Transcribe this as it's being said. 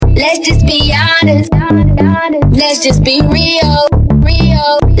Let's just be honest. Let's just be real.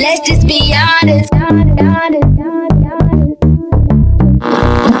 Let's just be honest.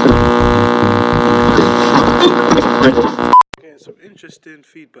 Getting some interesting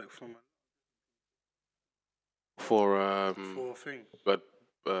feedback from For a thing. Black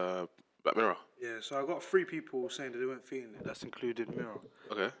Mirror. Yeah, so I got 3 people saying that they weren't feeling it. That's included Mirror.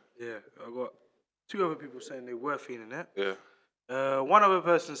 Okay. Yeah, I got 2 other people saying they were feeling it. Yeah. One other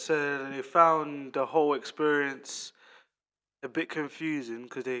person said they found the whole experience a bit confusing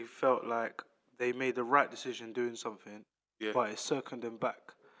because they felt like they made the right decision doing something, Yeah. but it circled them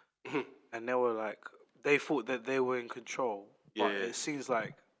back. And they were like, they thought that they were in control, but Yeah. it seems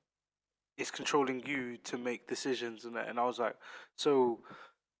like it's controlling you to make decisions and that. And I was like, so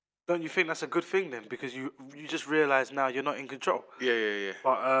don't you think that's a good thing then? Because you just realize now you're not in control. Yeah.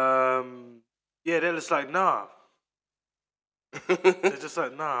 But yeah, they're just like, nah. They're just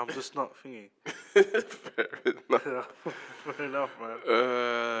like, nah, I'm just not thinking. Fair enough. Fair enough,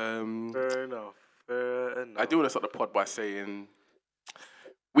 man. Fair enough. I do want to start the pod by saying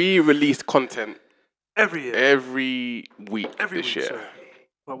we release content every year. Every week Every this week, year. sorry.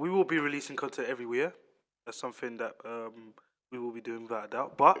 But we will be releasing content every year. That's something that we will be doing without a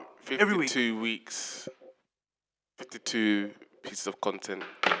doubt. But every week. 52 weeks, 52 pieces of content.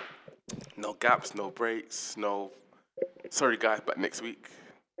 No gaps, no breaks, no... Sorry, guys, but next week.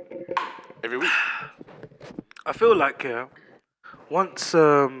 Every week. I feel like, yeah, once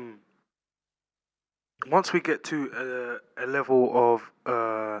we get to a level of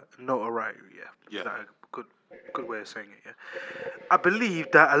notoriety, is that a good way of saying it, yeah? I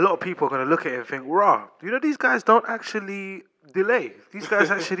believe that a lot of people are going to look at it and think, rah, these guys don't actually delay. These guys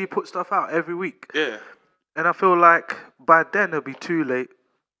actually put stuff out every week. Yeah. And I feel like by then it'll be too late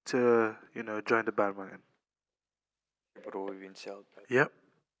to, join the bandwagon. But all we've been sold. Yep.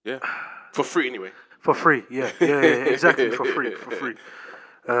 Yeah. For free anyway. For free, yeah, exactly, for free.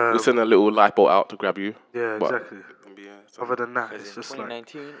 We'll send a little lipo out to grab you. Yeah, exactly. Other than that, Because it's in just like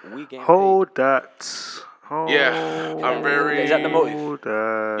 2019, we getting hold that. Yeah, I'm very. Is that the motive?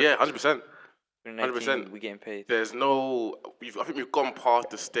 Yeah, 100%. 100%. We getting paid. There's no. I think we've gone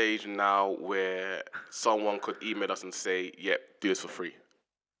past the stage now where someone could email us and say, "Yep, do this for free."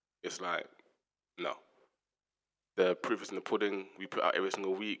 It's like, no. The proof is in the pudding. We put out every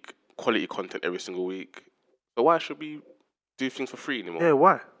single week, quality content every single week. So why should we do things for free anymore? Yeah,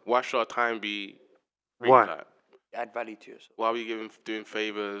 why? Why should our time be free? Why? Like, Add value to yourself. why are we doing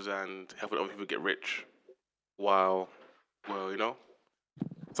favors and helping other people get rich? While,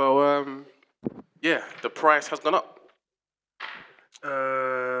 So, yeah, the price has gone up.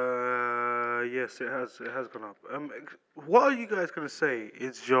 Yes, it has gone up. What are you guys gonna say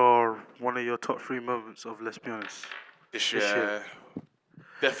is one of your top 3 moments of Let's Be Honest? This year.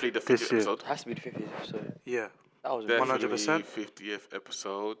 Definitely the 50th episode. It has to be the 50th episode. Yeah. That was Definitely 100%. 50th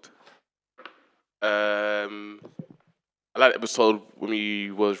episode. I like the episode when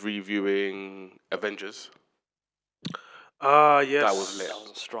we was reviewing Avengers. Yes. That was lit. That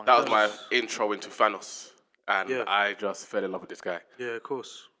was a strong. That was my intro into Thanos, and Yeah. I just fell in love with this guy. Yeah, of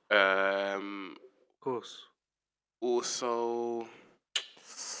course. Of course. Also,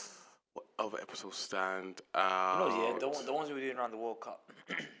 what other episodes stand out? The ones we were doing around the World Cup.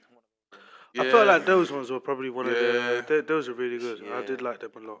 I felt like those ones were probably one of Yeah. those are really good. I Yeah. did like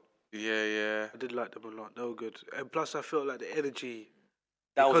them a lot. Yeah. I did like them a lot. They were good. And plus, I felt like the energy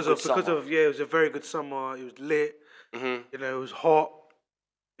That was because of it was a very good summer. It was lit. Mm-hmm. It was hot.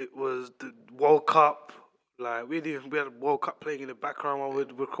 It was the World Cup. Like we had World Cup playing in the background while we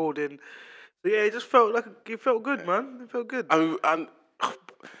were recording. So yeah, it just felt like it felt good, man. It felt good. And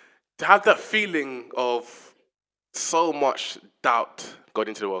to have that feeling of so much doubt going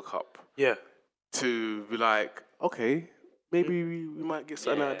into the World Cup. Yeah. To be like, okay, maybe we might get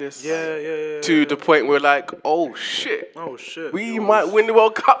something out of this. Yeah. To the point where like, oh shit. Oh shit. We might win the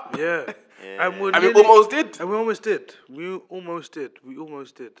World Cup. Yeah. And we almost did. And we almost did. We almost did.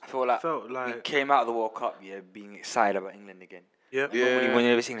 I felt like we came out of the World Cup, being excited about England again. Yeah. But when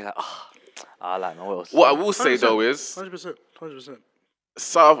you ever seen like, I like my Wales. What I will say though is 100%.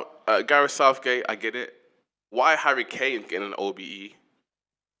 Gareth Southgate, I get it. Why Harry Kane getting an OBE?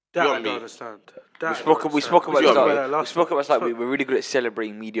 That I don't understand. We spoke about this. Like we're really good at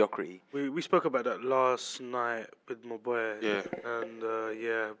celebrating mediocrity. We spoke about that last night with my boy. Yeah. And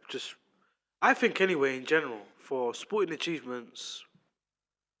just I think anyway in general for sporting achievements.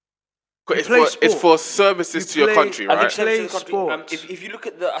 It's for services to your country, right? I think play sport. If you look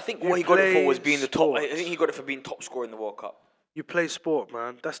at I think what he got it for was being the top. I think he got it for being top scorer in the World Cup. you play sport,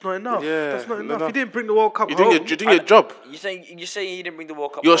 man. That's not enough. Yeah, That's not not enough. enough. You didn't bring the World Cup You're home. doing your job. You're saying he didn't bring the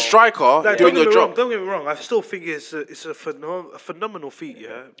World Cup. You're a home. striker Like, doing your job. Don't get me wrong. I still think it's a phenomenal feat.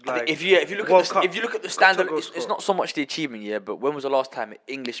 Yeah. Like, If you look World at Cup, if you look at the standard, goal it's scorer. not so much the achievement, yeah. But when was the last time an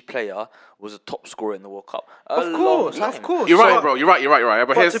English player was a top scorer in the World Cup? Of course. You're right, So- bro. You're right. But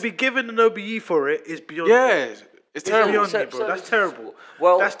But here's to be given an OBE for it is beyond. yeah, me. it's It's terrible. beyond So- me, bro. so- That's terrible.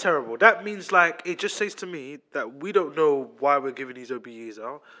 Well- that's terrible. That means like it just says to me that we don't know why we're giving these OBEs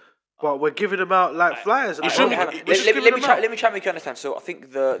out, but we're giving them out like flyers. at the shouldn't- moment. you We're just Let giving me them try. out. Let me try and make you understand. So I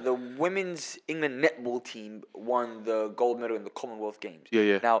think the women's England netball team won the gold medal in the Commonwealth Games.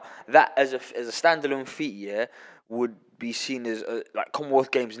 Yeah. Now that as a standalone feat, yeah, would be seen as like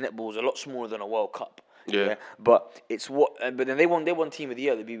Commonwealth Games netball is a lot smaller than a World Cup. Yeah. But it's what. But then they won Team of the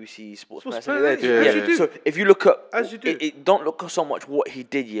Year, the BBC Sports Sports Personality. Personality, as you do. So if you look at, As you do. don't look at so much what he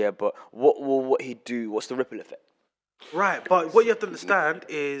did, yeah, but what will what he do? What's the ripple effect? Right, but what you have to understand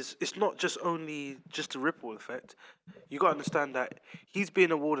is it's not just a ripple effect. You got to understand that he's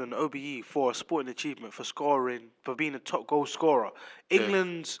being awarded an OBE for a sporting achievement, for scoring, for being a top goal scorer.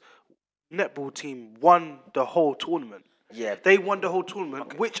 England's netball team won the whole tournament. Yeah. They won the whole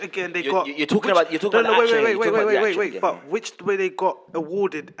tournament, which again they You're- got. you're talking which- about- you're talking about the action, you're talking about the action, wait. yeah. But which way they got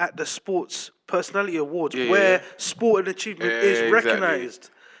awarded at the Sports Personality Awards, Yeah, where yeah. sport and achievement Yeah, is exactly. recognised.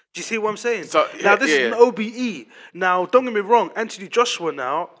 Do you see what I'm saying? So, now this is yeah. an OBE. Now don't get me wrong, Anthony Joshua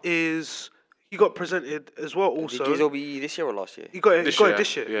now he got presented as well. Did Also, he get his OBE this year or last year? he got it This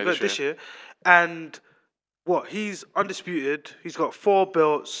this year. year. Yeah, He got it this year. And what? He's undisputed. He's got 4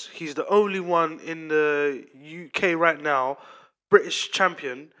 belts. He's the only one in the UK right now, British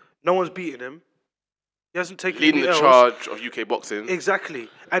champion. No one's beaten him. He hasn't taken Leading any the L's. charge of UK boxing. Exactly,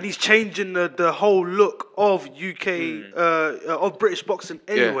 and he's changing the whole look of UK of British boxing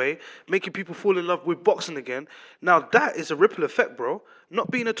anyway, making people fall in love with boxing again. Now that is a ripple effect, bro. Not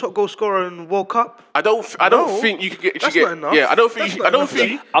being a top goal scorer in the World Cup. I don't No, think you could get. that's should not get enough. Yeah, I don't think. That's You, not I don't enough,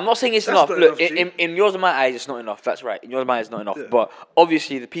 think. G. I'm not saying it's That's enough. not Look, enough, G. in yours and my eyes, it's not enough. That's right. In yours and my eyes, it's not enough. But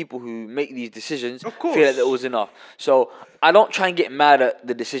obviously, the people who make these decisions Of feel course. that it was enough. So I don't try and get mad at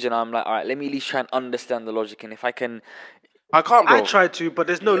the decision. I'm like, all right, let me at least try and understand the logic. And if I can, I can't, bro. I tried to, but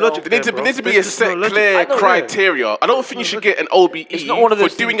there's no logic. There needs to, bro. needs to be There's a just no set, logic. clear I know, yeah. criteria. I don't think you should get an OBE It's not one of for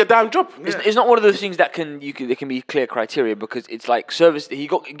those doing things- a damn job. it's not one of those things that can be clear criteria because it's like service. He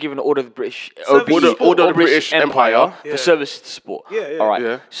got given an order of the British Order of the British Empire. Yeah. for services to sport. Yeah. All right.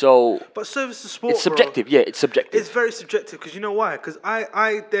 Yeah. So But service to sport, it's bro, subjective. Yeah, it's subjective. It's very subjective because you know why? Because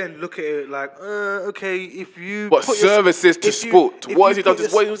I then look at it like, okay, if you What put your- services to if you- sport? if What you has he put done?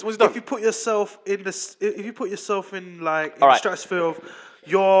 your- What's he done? If you put yourself in this, if you put yourself in like in All the right. stratosphere of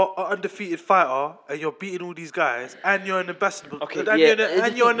you're an undefeated fighter and you're beating all these guys and you're an ambassador, Okay, and yeah,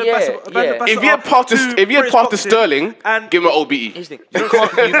 you're an yeah, ambassador. yeah. ambassador If he had passed to to British boxing Sterling, and give him an OBE. Here's the thing. You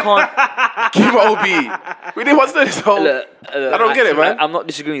can't. Give him an OBE. We didn't want to do this whole. Look, I don't get it, man. I'm not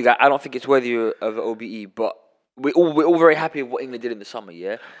disagreeing with that. I don't think it's worthy of an OBE, but we're all very happy with what England did in the summer,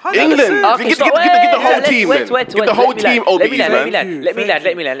 yeah. England, Okay, give stop. the whole team then. Wait, Give the whole let me land. team Let me OBEs, land, man.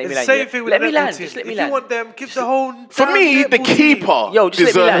 let me land. It's the same thing with Let the me netball land. team. Just let me If land. you want them, give the whole. For damn me, the netball team. keeper Yo,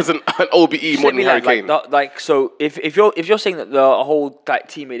 just let me deserves an OBE Just more let than me Harry land. Kane. Like so, if you're saying that the whole like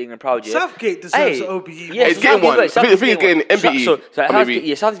team made England proud, yeah. Southgate deserves an OBE. Yeah, He's getting one. I think he's getting MBE, So or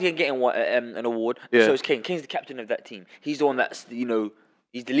maybe. Southgate getting one, an award. Yeah. So is Kane. Kane's the captain of that team. He's the one that's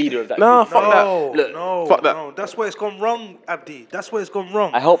he's the leader of that. No, team. fuck that. Look, No, fuck that. no. That's where it's gone wrong, Abdi. That's where it's gone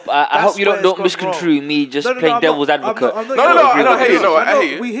wrong. I hope That's you where don't it's gone misconstrue wrong. me just No, playing I'm devil's not- advocate. I'm not No, gonna I agree know, with I hear you, this. no, I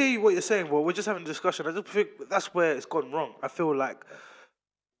hear you. We hear what you're saying. Well, we're just having a discussion. I just think that's where it's gone wrong. I feel like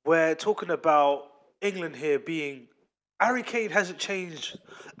we're talking about England here being. Harry Kane hasn't changed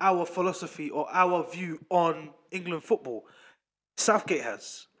our philosophy or our view on England football. Southgate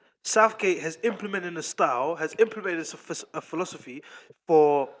has. Southgate has implemented a style, has implemented a philosophy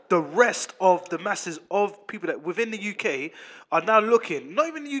for the rest of the masses of people that within the UK are now looking, not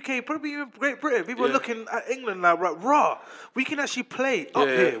even the UK, probably even Great Britain. People are looking at England like, right, raw. We can actually play up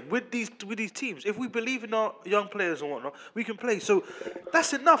here with these teams. If we believe in our young players and whatnot, we can play. So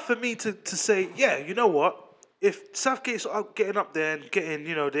that's enough for me to say, yeah, you know what? If Southgate's getting up there and getting,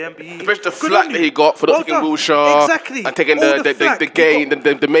 the MBE, Especially the good flack on that you. he got for not Well taking done. Wilshere Exactly. and taking All the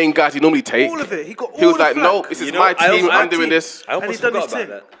flack. the main guys he normally take. All of it. He got all He was the like, flack. no, this is my team. I'm doing this. I And almost he's done forgot his about thing.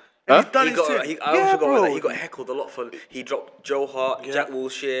 that. And he's done He his got, thing. I almost Yeah, forgot about bro. that. He got heckled a lot for. He dropped Joe Hart, Jack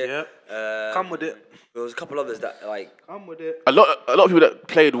Wilshere. Come with it. There was a couple others that like. Come with it. A lot of people that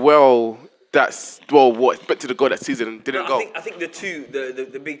played well that's what expected to go that season didn't go. I think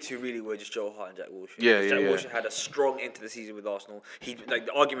the big two really were just Joe Hart and Jack Wilshere. Yeah. Jack Wilshere had a strong end to the season with Arsenal. The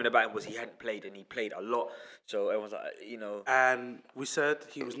argument about him was he hadn't played and he played a lot. So everyone's like, And we said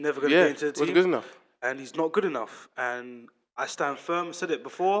he was never going to get into the team. Wasn't good enough. And he's not good enough. And I stand firm, said it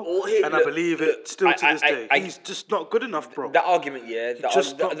before, I believe it still to this day. He's just not good enough, bro. That argument, the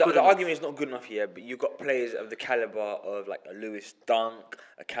enough. argument is not good enough, but you've got players of the caliber of like a Lewis Dunk,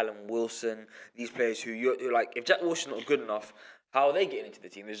 a Callum Wilson, these players who you're like, if Jack Wilshere's not good enough, how are they getting into the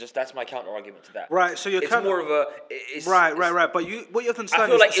team? That's my counter argument to that. Right, so you're more of a right. But what you have to understand I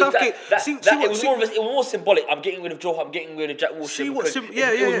feel like Southgate, it was more symbolic. I'm getting rid of Joe. I'm getting rid of Jack Wilshere.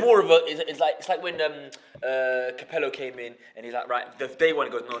 It was more of a. It's like when Capello came in and he's like, right, the day one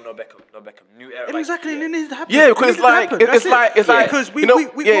he goes, no Beckham, new era. Exactly, and it happened. Yeah, because it's like because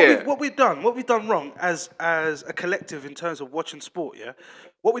what we've done wrong as a collective in terms of watching sport. Yeah,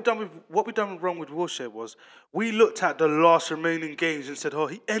 what we done wrong with Wilshere was we looked at the last remaining games and said, oh,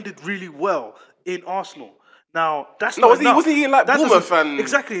 he ended really well in Arsenal. Now that's not enough. Wasn't he like Bournemouth and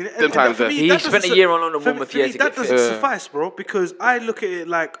exactly? He spent a year on Bournemouth. That doesn't suffice, bro. Because I look at it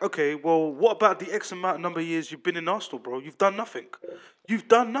like, okay, well, what about the X amount of number of years you've been in Arsenal, bro? You've done nothing. It's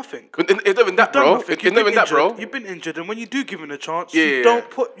not even that, bro. It's not even that, bro. You've been injured, and when you do give him a chance, you don't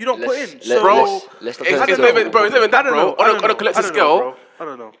put in. It's not even that, bro. On a collective scale, I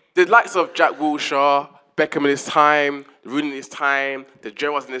don't know. The likes of Jack Wilshere, Beckham in his time, Rooney in his time, the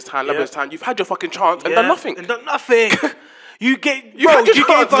Gerrards in his time, Lambert in his time. You've had your fucking chance and done nothing. You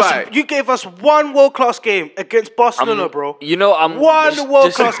gave us one world class game against Barcelona, bro. One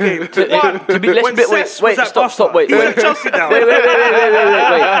world class game. Wait, stop. Wait. Chelsea now. Wait.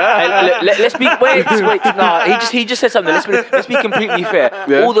 Let's be. Nah, he just said something. Let's be completely fair.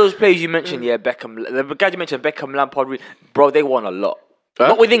 Yeah. All those players you mentioned, Beckham, the guys you mentioned, Beckham, Lampard, bro, they won a lot. Huh?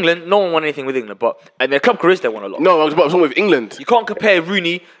 Not with England. No one won anything with England, but in their club careers they won a lot. No, I was talking with England. You can't compare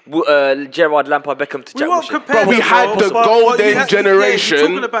Rooney, Gerrard, Lampard, Beckham to Jack Wilshere. Bro, we had the golden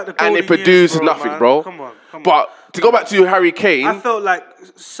generation, and it produced nothing, bro. Come on. But to go back to Harry Kane, I felt like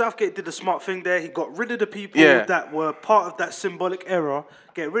Southgate did the smart thing there. He got rid of the people that were part of that symbolic era.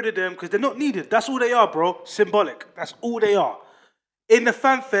 Get rid of them because they're not needed. That's all they are, bro. Symbolic. That's all they are. In the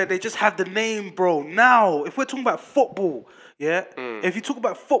fanfare, they just have the name, bro. Now, if we're talking about football. Yeah, if you talk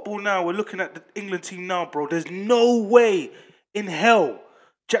about football now, we're looking at the England team now, bro. There's no way in hell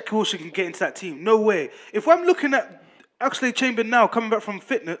Jack Wilshere can get into that team. No way. If I'm looking at Oxlade-Chamberlain now, coming back from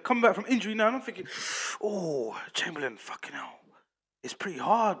injury now, and I'm thinking, oh, Chamberlain, fucking hell. It's pretty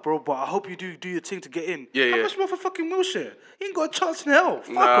hard, bro, but I hope you do your thing to get in. How much more for fucking Wilshere? He ain't got a chance in hell.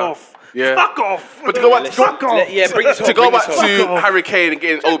 Fuck off. Yeah. Fuck off. But to go back to Harry Kane and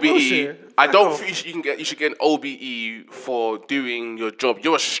getting OBE, I don't think you should get an OBE for doing your job.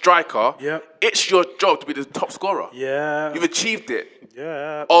 You're a striker. Yep. It's your job to be the top scorer. Yeah. You've achieved it.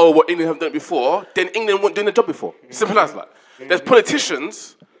 Yeah. Oh, what England have done it before, then England weren't doing the job before. Simple as that. There's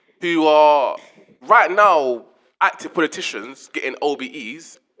politicians who are right now active politicians getting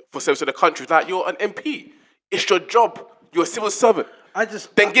OBEs for service to the country. Like, you're an MP. It's your job. You're a civil servant.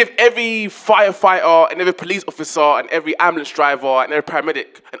 Give every firefighter and every police officer and every ambulance driver and every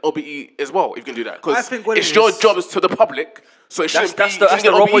paramedic an OBE as well, if you can do that. Because it's your job to the public, so it shouldn't be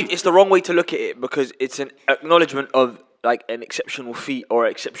the wrong way. It's the wrong way to look at it because it's an acknowledgement of like an exceptional feat or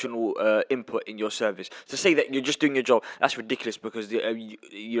exceptional input in your service. To say that you're just doing your job, that's ridiculous because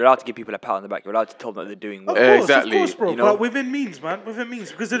you're allowed to give people a pat on the back. You're allowed to tell them that they're doing well. Of course, bro. But within means, man. Within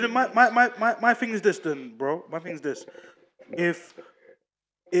means. Because then my thing is this then, bro. My thing is this.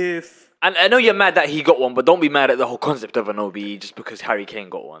 If and I know you're mad that he got one, but don't be mad at the whole concept of an OBE just because Harry Kane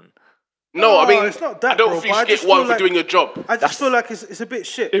got one. No, I mean, it's not that, I don't think you should get one for doing your job. I just feel like it's a bit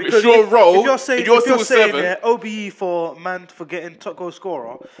shit. If it's your role, if you're saying OBE for getting top goal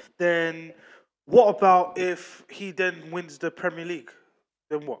scorer, then what about if he then wins the Premier League?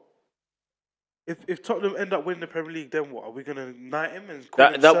 Then what? If Tottenham end up winning the Premier League, then what? Are we gonna knight him and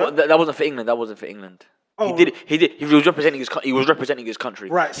call him that wasn't for England. That wasn't for England. Oh. He did. He was representing his country.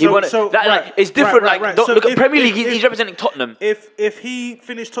 Right. It's different. Right. Don't look at Premier League. He's representing Tottenham. If he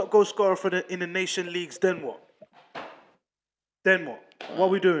finished top goal scorer in the nation leagues, then what? What are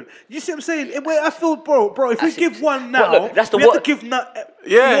we doing? You see what I'm saying? I feel, bro. If we give one now, we have to give more. Do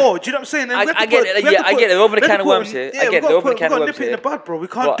you know what I'm saying? I get it. I get it. They're opening a can of worms here. I get it. They're opening a can of worms here. Nip it in the bud, bro. We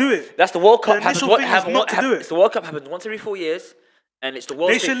can't do it. That's the World Cup. It's the World Cup happens once every 4 years. And it's the World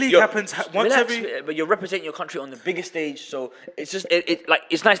Nation League happens once every. But you're representing your country on the biggest stage, so it's just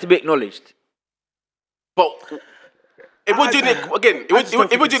it's nice to be acknowledged. But If we're doing it again, I just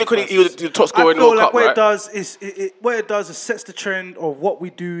don't if we're think doing it, it's he was the top scorer in the I feel World like Cup, what right? it does is what it does is sets the trend of what we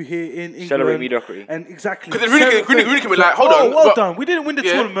do here in England. Celebrate mediocrity. And exactly. 'Cause it really can be like, hold on, well but- done. We didn't win the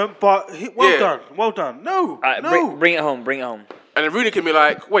Yeah. tournament, but well Yeah. done, well done. No, Alright, no. bring it home. Bring it home. And it really can be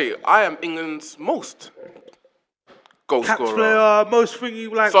like, wait, I am England's most goal Cap scorer. player, most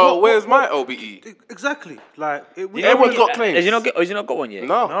thingy. Like, So what- where's what- my OBE? Exactly. Like, Yeah, everyone's got claims. Has he not got one yet?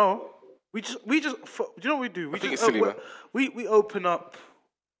 No. No. We just. Do you know what we do? We think just it's silly, man. we open up.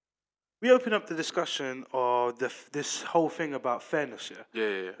 We open up the discussion of this whole thing about fairness, yeah.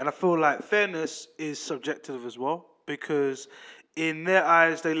 Yeah. And I feel like fairness is subjective as well, because in their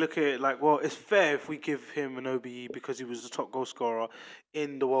eyes they look at it like, well, it's fair if we give him an OBE because he was the top goal scorer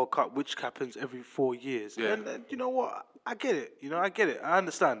in the World Cup, which happens every 4 years. Yeah. And you know what? I get it. I get it. I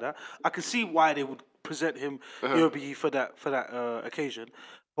understand that. I can see why they would present him the OBE for that occasion,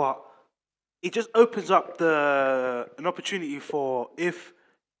 but it just opens up an opportunity for if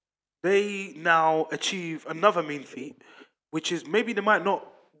they now achieve another mean feat, which is maybe they might not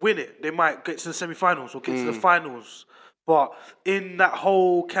win it. They might get to the semi-finals or get to the finals. But in that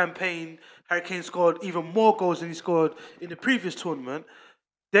whole campaign, Harry Kane scored even more goals than he scored in the previous tournament.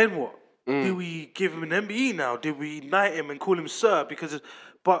 Then what? Do we give him an MBE now? Do we knight him and call him sir?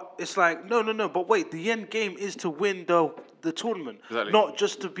 But it's like, no. But wait, the end game is to win the tournament, Exactly. not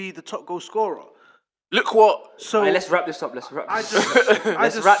just to be the top goal scorer. Look what. So Alright, let's wrap this up. Let's wrap I this just, up. I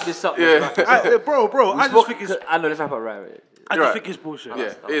Let's just, wrap this up. Yeah. Let's wrap this up. bro. I just think it's, I know. Let's wrap it right. I You're just right. think it's bullshit.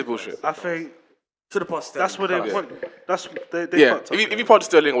 Yeah, it is bullshit. I think To the past. that's what they want. That's they Yeah, fucked up. if you part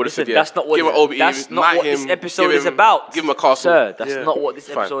Sterling, I would have Listen, said, yeah. that's not what give him OBE, that's not knight what him, this episode give is him- about. Give him a castle. Sir, that's Yeah. not what this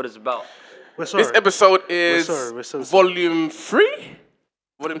Fine. episode is about. We're sorry. This episode is sorry, we're so sorry. volume 3?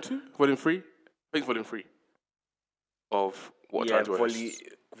 Volume 2? Volume 3? I think it's volume 3 of What Yeah, Time to Honest.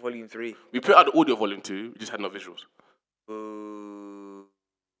 volume 3. We put out the audio volume 2, we just had no visuals. Ooh.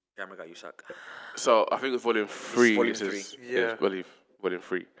 Camera guy, you suck. So I think it was volume 3. volume this is- 3. yeah, it's volume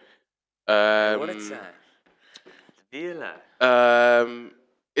 3. What a time.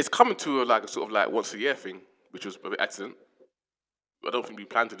 It's coming to a sort of like once a year thing, which was a bit accident. I don't think we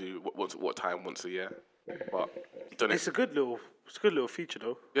plan to do once a year, but done It's it. a good little feature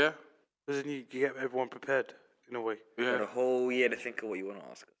though, Yeah, because then you get everyone prepared in a way. Got yeah, a whole year to think of what you want to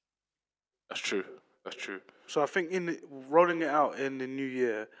ask. that's true. That's true. So I think rolling it out in the new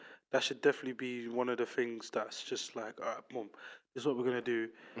year, that should definitely be one of the things that's just like, all right, boom, this is what we're gonna do.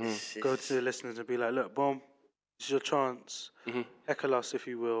 Go to the listeners and be like, look, boom, this is your chance. Heckle us if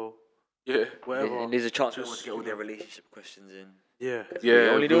you will, Yeah, whatever. And there's a chance we Just, want to get all their relationship questions in. Yeah. yeah.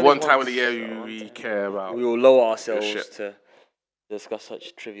 only The do one this time of once. the year we care about. We will lower ourselves shit. to discuss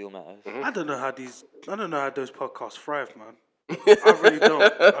such trivial matters. I don't know how those podcasts thrive, man. I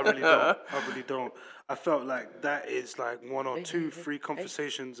really don't. I felt like that is like one or two, 3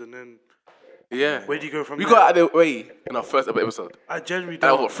 conversations, and then Yeah. where do you go from We there? got out of the way in our first episode. I genuinely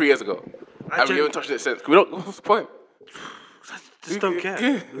That was don't. what, 3 years ago. And we gen- haven't touched it since. We don't. What's the point? Just don't care.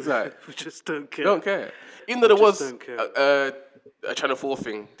 Yeah, it's like, We just don't care. don't care. Even though there was just don't care. a Channel 4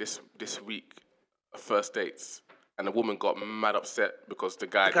 thing this week, First Dates, and the woman got mad upset because the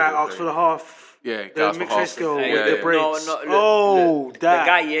guy. The guy didn't asked play. for the half. Yeah, guy The asked for mixed half. race girl Yeah, with yeah. their braids. No, look, oh, the that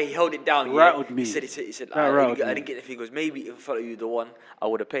guy, yeah, he held it down. rattled yeah. me. He said, That rattled I me. didn't get the figures. Maybe if I follow you the one, I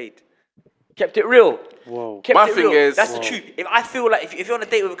would have paid. Kept it real. Whoa. Kept My it thing real. is- That's the truth. If I feel like if you're on a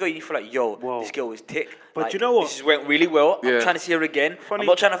date with a girl, you feel like, yo, Whoa. this girl is tick. But like, you know what? This went really well. Yeah. I'm trying to see her again. Funny- I'm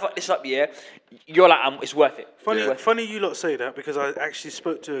not trying to fuck this up. Yeah, you're like, it's worth it. Funny, Yeah. funny you lot say that because I actually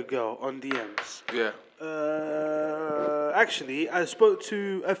spoke to a girl on DMs. Yeah. Actually, I spoke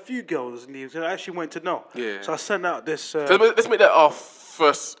to a few girls in DMs and I actually wanted to know. Yeah. So I sent out this. So let's make that our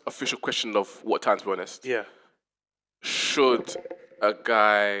first official question of What Time to Be Honest. Yeah. Should a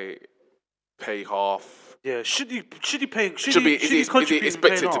guy pay half? Yeah. Should he pay? Should be? Is he contribute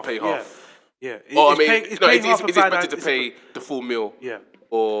expected paying to pay Yeah. half? Yeah. Or I Is mean, paying- is no, paying is half he a bad expected to idea? pay the full meal? Yeah.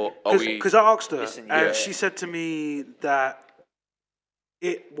 Or are we? Because I asked her Listen, and yeah. she said to me that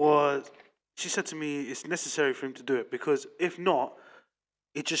it was. She said to me it's necessary for him to do it because if not,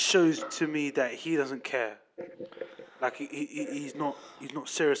 it just shows to me that he doesn't care. Like he's not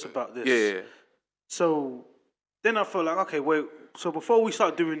serious about this. Yeah. So then I felt like, okay, wait. So before we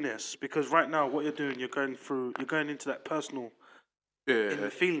start doing this, because right now what you're doing, you're going into that personal in Yeah.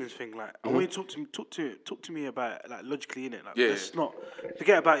 the feelings thing. Like I want you to talk to me about it, like logically in it. Like Yeah. let's not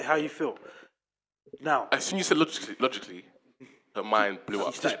forget about how you feel. Now, As soon as you said logically, her mind blew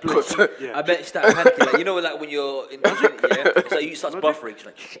up. just blew up. Yeah. I bet she started panicking. Like, you know, like when you're in yeah, it's like you start buffering. She's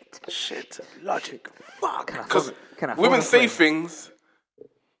like, shit. Shit, logic, fuck. Because Can I women hold say her things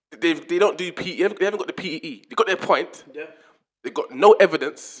They don't do PE. They haven't got the PEE. They got their point. Yeah. They got no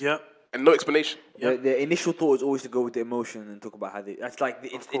evidence. Yeah. And no explanation. The initial thought is always to go with the emotion and talk about how they. That's like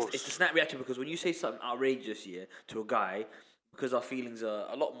it's the snap reaction, because when you say something outrageous to a guy, because our feelings are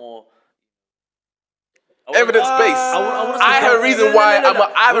a lot more Evidence based. I have a reason why.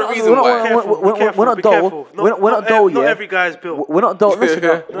 I have a reason why. We're not dull. We're not dull. Not every guy's built. We're not dull. Listen,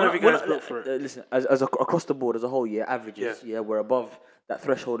 Not every guy's built for it. listen, as across the board as a whole, averages, we're above that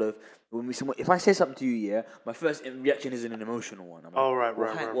threshold of when we. If I say something to you, my first reaction isn't an emotional one. I'm like,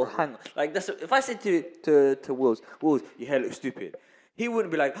 right. hang on. Like if I said to Wills, your hair looks stupid. He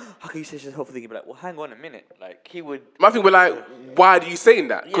wouldn't be like, how can you say this whole thing? He'd be like, well, hang on a minute. Like, he would... My thing would be like, why are you saying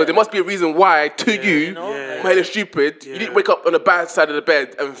that? Because there must be a reason why, to you, my hair is stupid. You didn't wake up on the bad side of the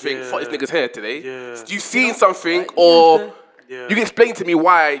bed and think, fuck this nigga's hair today. You seen something, or you can explain to me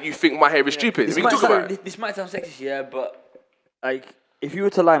why you think my hair is stupid. We can talk about it. This might sound sexist, but, like, if you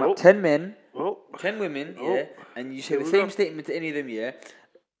were to line up 10 men, 10 women, and you say the same statement to any of them,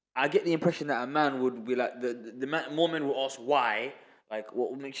 I get the impression that a man would be like, more men will ask why. Like,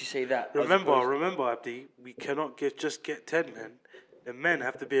 what makes you say that? Remember, Abdi, we cannot just get 10 men. The men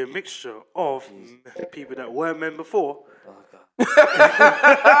have to be a mixture of people that weren't men before. Oh, God.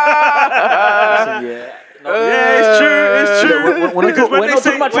 It's true. We're not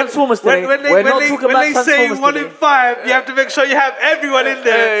talking about Transformers today. We're not talking about Transformers today. When they say 1 in 5, you have to make sure you have everyone in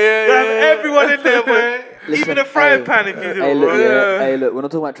there. You have everyone in there, boy. Listen, even a frying pan if you do. Hey, look, we're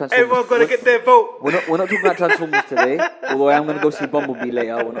not talking about Transformers. Everyone's got to get their vote. We're not talking about Transformers today. Although I am going to go see Bumblebee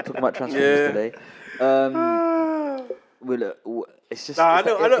later. We're not talking about Transformers today. It's just. I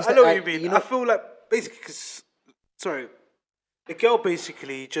know what you mean. I feel like basically, the girl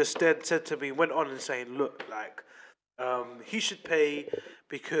basically just then said to me, went on and saying, look, like, he should pay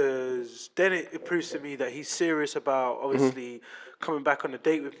because then it proves to me that he's serious about obviously coming back on a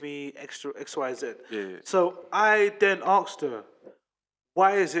date with me, X, Y, Z. Yeah. So I then asked her,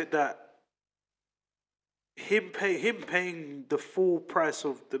 why is it that him paying the full price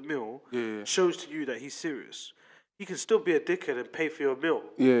of the meal shows to you that he's serious? He can still be a dickhead and pay for your meal.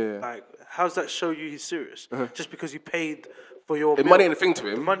 Yeah. Like, how does that show you he's serious? Just because you paid for your meal. Money ain't a thing to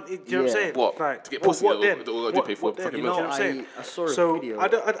him. Money, you know what I'm saying? What? like, To get pussy, what then? or do pay for then? fucking You know meal? what I'm saying? I saw a video.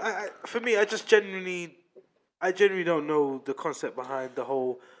 For me, I genuinely don't know the concept behind the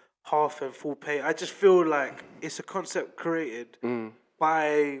whole half and full pay. I just feel like it's a concept created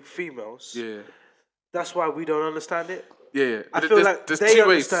by females. Yeah. That's why we don't understand it. Yeah. I feel like there's they two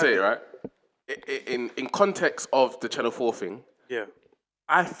ways to understand say it, it. right? In context of the Channel 4 thing,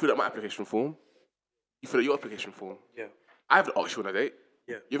 I filled out my application form. You fill out your application form. Yeah. I haven't asked you on a date.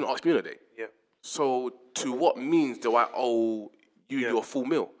 Yeah. You haven't asked me on a date. Yeah. So to what means do I owe you your full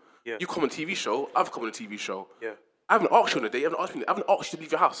meal? Yeah. You come on a TV show, I've come on a TV show. Yeah. I haven't asked you on a date, I haven't asked you to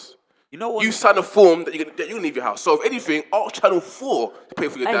leave your house. You know what? You sign a form that you're gonna leave your house. So if anything, ask Channel 4 to pay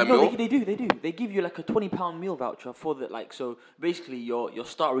for your damn meal. They do. They give you like a £20 meal voucher for the so basically your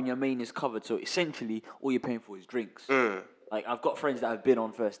starter and your main is covered. So essentially all you're paying for is drinks. Like I've got friends that have been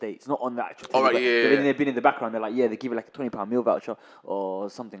on first dates, not on the actual TV, but they've been in the background. They're like, they give you like a £20 meal voucher or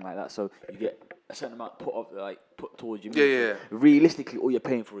something like that. So you get a certain amount put towards your meal. Yeah. Realistically, all you're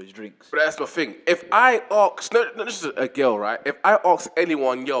paying for is drinks. But that's my thing. If I ask, not just a girl, right? If I ask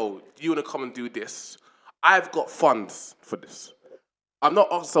anyone, yo, do you want to come and do this? I've got funds for this. I'm not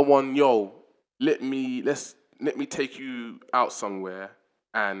asking someone, yo, let me take you out somewhere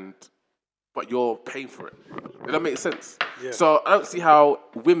but you're paying for it. Does that make sense? Yeah. So I don't see how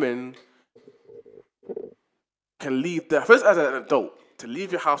women can leave first as an adult, to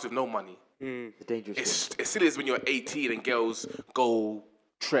leave your house with no money. It's dangerous. It's silly as when you're 18 and girls go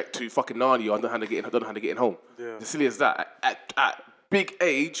trek to fucking Narnia and don't know how to get home. Yeah. As silly as that. At big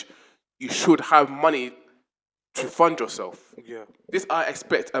age, you should have money to fund yourself. Yeah. This I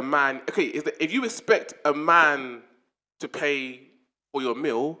expect a man. Okay, if you expect a man to pay for your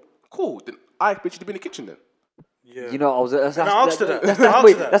meal, cool. Then I expect you to be in the kitchen then. Yeah. You know, I asked her that. That's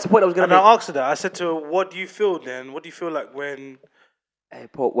the point I was going to make. And I asked her that. I said to her, what do you feel then? What do you feel like when... Hey,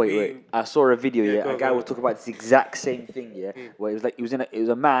 Paul, wait. I saw a video, a guy was talking about this exact same thing, where it was like, it was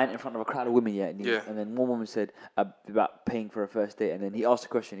a man in front of a crowd of women, and then one woman said about paying for a first date, and then he asked a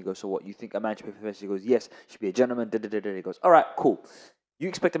question, he goes, so what, you think a man should pay for the first date? He goes, yes, should be a gentleman, He goes, all right, cool. You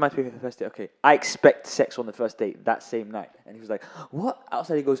expect a man to pay for the first date? Okay, I expect sex on the first date that same night. And he was like, what?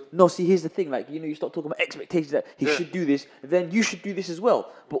 Outside he goes, no, see, here's the thing. Like, you start talking about expectations that he should do this, then you should do this as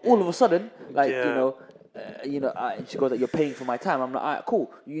well. But all of a sudden, she goes, like, you're paying for my time. I'm like, all right,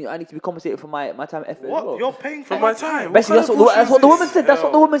 cool. I need to be compensated for my time and effort as well. What? You're paying for my time? Basically, that's what the woman said. That's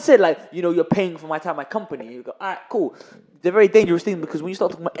what the Yo. woman said. Like, you're paying for my time, my company. You go, all right, cool. It's a very dangerous thing because when you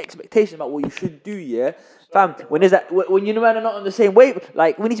start talking about expectations about what you should do, yeah, fam, when there's that, when you are not on the same wave,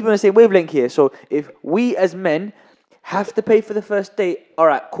 like, we need to be on the same wavelength here. So if we as men have to pay for the first date, all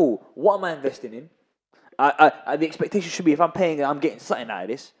right, cool. What am I investing in? The expectation should be, if I'm paying, I'm getting something out of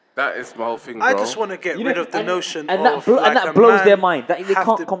this. That is my whole thing, bro. I just want to get rid of the notion and of that blows their mind. That they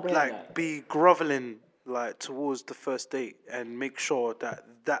can't comprehend that. Be groveling like towards the first date and make sure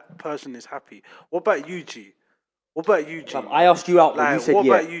that person is happy. What about you, G? What about you, G? I asked you out, like, and you said what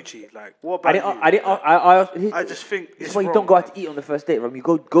yeah. about you, G? Like, what about I just think that's it's why you wrong. don't go out to eat on the first date, Ram. You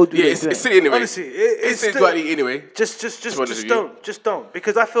go do Yeah, it. it's silly anyway. Honestly, it's silly to go out and eat anyway. Just don't.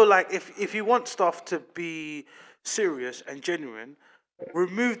 Because I feel like if you want stuff to be serious and genuine,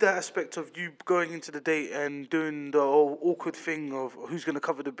 remove that aspect of you going into the date and doing the whole awkward thing of who's going to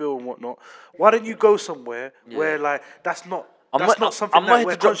cover the bill and whatnot. Why don't you go somewhere where like that's not something I'm not that here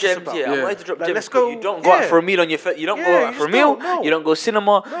we're to drop conscious gems. about. Yeah, I'm not here to drop Like, gems. let's go. You don't go out for a meal on your first. You don't go out you for a just meal. don't, no. You don't go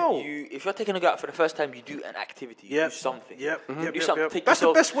cinema. No. If you're taking a go out for the first time, you do an activity. You do something. Yep. You do something. Take That's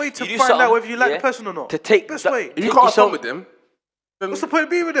yourself, the best way to you do find out something, whether you like yeah, the person or not. To take best that- way. If you take can't have yourself- fun with them, then What's the point of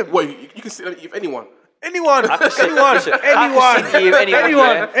being with them? well, you can sit down with anyone. Anyone. Anyone.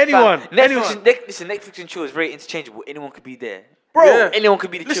 Listen, Netflix and chill is very interchangeable. Anyone could be there. Bro, Yeah. Anyone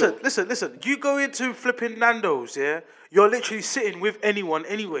could be the chill. Listen. You go into flipping Nando's, yeah? You're literally sitting with anyone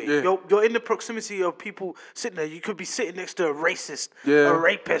anyway. Yeah. You're in the proximity of people sitting there. You could be sitting next to a racist, Yeah. a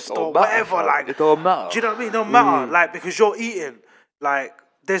rapist, or Don't matter, whatever. fam. Like, It don't matter. do you know what I mean? It don't matter. Like, because you're eating. Like,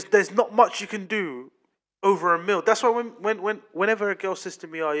 there's not much you can do over a meal. That's why whenever a girl says to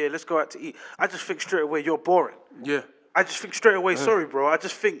me, "Oh yeah, let's go out to eat," I just think straight away, "You're boring." Yeah. I just think straight away, sorry, bro. I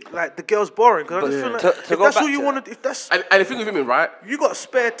just think like the girl's boring because I just feel like To if go that's back all you to want to, if that's And the thing with women, right? you got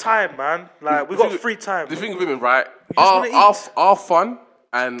spare time, man. Like we The got thing- free time. The thing with women, right? just wanna eat. Our fun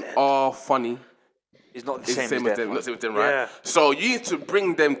and our funny It's not the is the same, same as them. their Not the same as them, right? Yeah. So you need to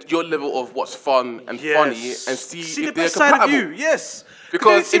bring them to your level of what's fun and funny and see the if they're best side of compatible. you. Yes,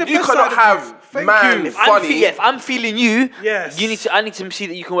 Because See the if you best cannot side of have you. Thank man you. funny, if I'm feeling you, Yes. I need to see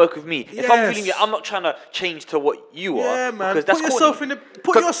that you can work with me. If I'm feeling you, Yes. I'm not trying to change to what you are. yeah, man. Because that's Put yourself corny. in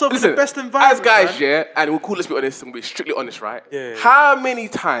the best environment. As guys, man. yeah, and we'll call let's be honest and be strictly honest, right? Yeah. How many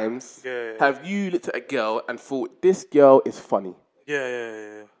times Yeah. have you looked at a girl and thought this girl is funny?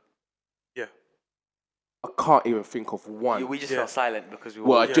 Yeah. I can't even think of one. We just Yeah. fell silent because we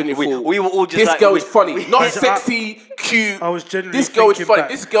Well, were, I genuinely thought we were all just this like, girl we- is funny, we- not sexy, cute. I was genuinely This girl is thinking funny. back.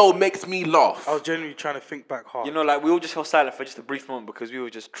 This girl makes me laugh. I was genuinely trying to think back hard. You know, like we all just fell silent for just a brief moment because we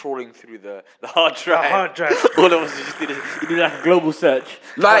were just trawling through the hard drive. hard drive. All of us just did like a global search.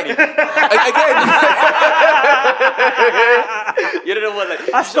 Like Funny. again, You don't know what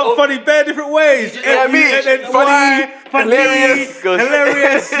like. I spelled funny bare different ways. Yeah, me. Funny, hilarious.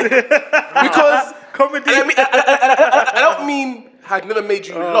 hilarious. because Comedy. and I don't mean had never made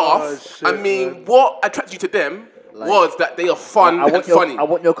you laugh. shit, I mean what attracted you to them was that they are fun I and want funny.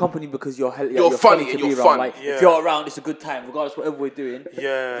 your company because you're funny funny to and be you're around. fun. Like Yeah. if you're around, it's a good time, regardless of whatever we're doing.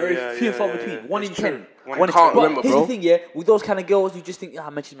 Yeah, Very yeah, few and far yeah, between. yeah. 1 in It's 10. true. I can't remember, Here's bro. the thing, yeah. With those kind of girls, you just think, I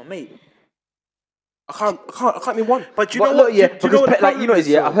mentioned my mate. I can't name one. But you But know look, what? yeah, do you because know what the like you know, problem is,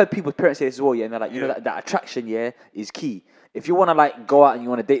 yeah, though? I've heard people's parents say this as well, yeah, and they're like, you know, that attraction, yeah, is key. If you want to like go out and you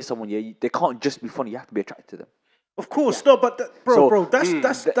want to date someone, yeah, they can't just be funny. You have to be attracted to them. Of course, no, but So, that's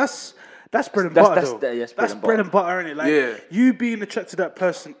bread and that's- butter. that's- though. yes, That's bread and butter, isn't it? Like Yeah. you being attracted to that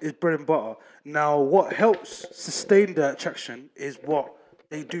person is bread and butter. Now, what helps sustain the attraction is what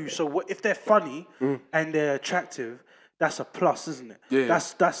they do. So, what if they're funny and they're attractive? That's a plus, isn't it? Yeah.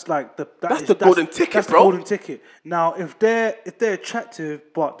 That's like That's the golden ticket, that's bro. the golden ticket. Now, if they're attractive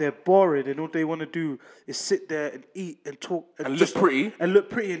but they're boring and all they want to do is sit there and eat and talk And look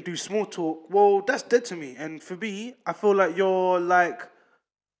pretty. and do small talk, well, that's dead to me. And for me, I feel like you're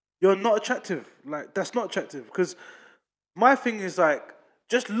not attractive. Like that's not attractive because my thing is like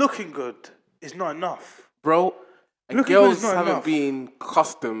just looking good is not enough. Bro, and Looking good girls is not haven't enough. been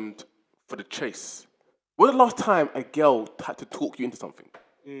accustomed for the chase. When the last time a girl had to talk you into something?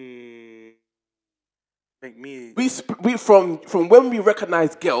 Make me. We from when we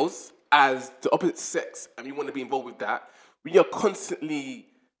recognize girls as the opposite sex and we want to be involved with that, we are constantly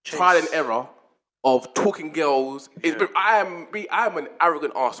trial and error of talking girls. I am an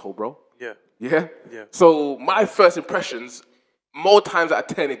arrogant asshole, bro. Yeah. Yeah? Yeah. So my first impressions, more times out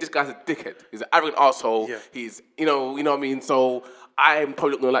of 10, is this guy's a dickhead. He's an arrogant asshole. Yeah. He's, you know what I mean? So I'm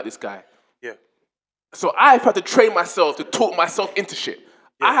probably not going to like this guy. Yeah. So I've had to train myself to talk myself into shit.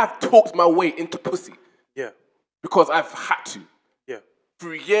 I have talked my way into pussy. because I've had to. Yeah.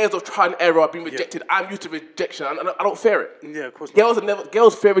 Through years of trial and error, I've been rejected. I'm used to rejection, and I don't fear it. Yeah, of course not.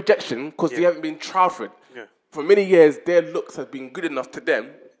 Girls fear rejection because they haven't been trialed for it. Yeah. For many years, their looks have been good enough to them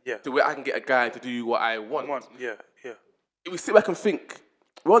Yeah. to where I can get a guy to do what I want. Yeah. If we sit back and think,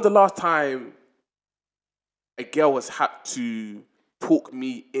 when the last time a girl has had to talk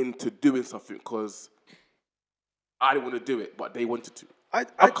me into doing something because I didn't want to do it, but they wanted to?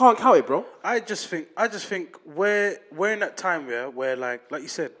 I can't count it, bro. I just think we're in that time where like you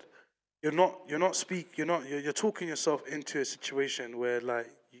said, you're talking yourself into a situation where like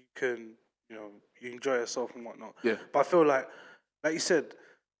you can, you enjoy yourself and whatnot. Yeah. But I feel like you said,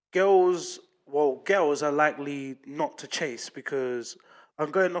 girls are likely not to chase because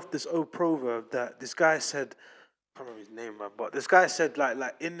I'm going off this old proverb that this guy said, I can't remember his name, man, but this guy said like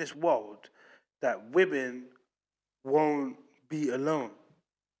in this world that women won't be alone.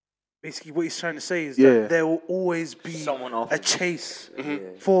 Basically, what he's trying to say is that there will always be Someone after a you. chase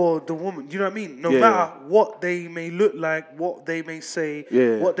for the woman. You know what I mean? No matter what they may look like, what they may say,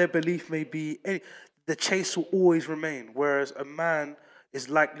 what their belief may be, the chase will always remain. Whereas a man is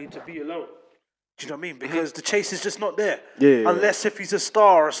likely to be alone. Do you know what I mean? Because the chase is just not there. Unless if he's a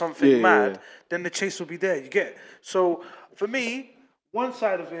star or something mad, then the chase will be there. You get it? So for me, one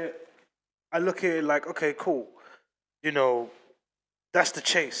side of it, I look at it like, okay, cool. That's the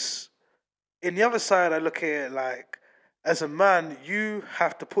chase. In the other side, I look at it like, as a man, you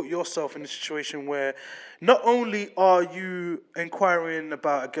have to put yourself in a situation where not only are you inquiring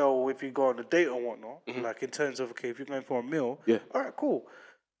about a girl if you go on a date or whatnot, like in terms of, okay, if you're going for a meal, all right, cool.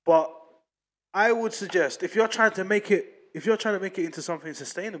 But I would suggest if you're trying to make it into something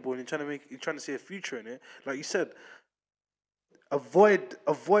sustainable and you're trying to see a future in it, like you said, avoid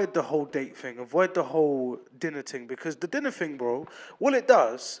the whole date thing, avoid the whole dinner thing, because the dinner thing, bro, what it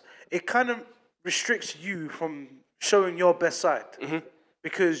does, it kind of restricts you from showing your best side.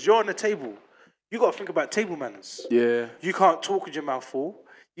 Because you're on the table. You got to think about table manners. Yeah. You can't talk with your mouth full.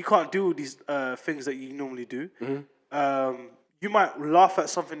 You can't do all these things that you normally do. You might laugh at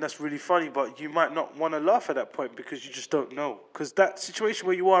something that's really funny, but you might not want to laugh at that point because you just don't know. Because that situation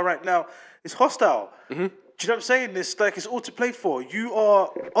where you are right now is hostile. Do you know what I'm saying? It's all to play for. You are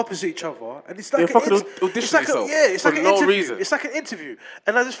opposite each other, and it's like audition yourself. It's like an interview. Reason. It's like an interview,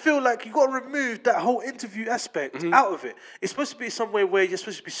 and I just feel like you got to remove that whole interview aspect out of it. It's supposed to be somewhere where you're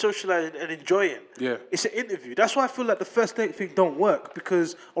supposed to be socializing and enjoying. Yeah, it's an interview. That's why I feel like the first date thing don't work,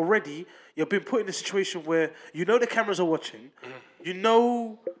 because already you've been put in a situation where the cameras are watching. You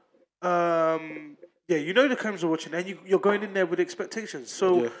know the cameras are watching, and you're going in there with expectations.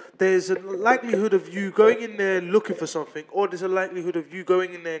 So there's a likelihood of you going in there looking for something, or there's a likelihood of you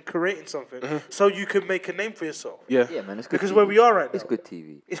going in there and creating something so you can make a name for yourself. Yeah, man, it's good. Because TV. where we are right now, it's good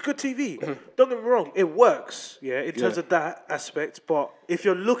TV. It's good TV. Don't get me wrong, it works. In terms of that aspect. But if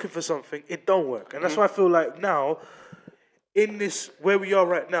you're looking for something, it don't work, and that's why I feel like now, in this where we are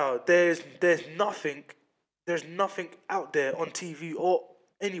right now, there's nothing out there on TV or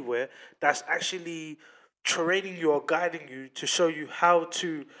anywhere that's actually training you or guiding you to show you how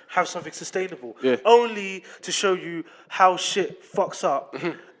to have something sustainable. Only to show you how shit fucks up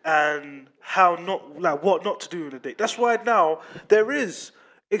and how what not to do in a date. That's why now there is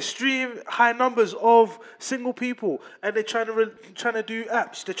extreme high numbers of single people, and they're trying to do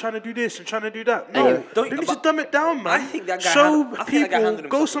apps. They're trying to do this and trying to do that. No, they need to dumb it down, man. I think that guy show I think people that guy handled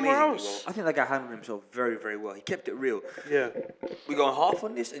go himself somewhere amazingly else. well. I think that guy handled himself very, very well. He kept it real. Yeah. We got half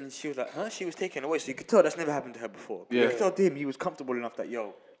on this, and she was like, huh? She was taken away. So you could tell that's never happened to her before. Yeah. You could tell to him he was comfortable enough that, yo,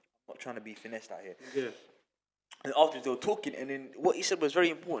 I'm not trying to be finessed out here. Yeah. And after they were talking, and then what he said was very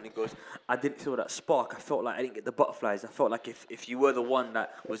important. He goes, I didn't feel that spark. I felt like I didn't get the butterflies. I felt like if you were the one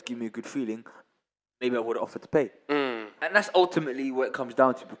that was giving me a good feeling, maybe I would have offered to pay. And that's ultimately what it comes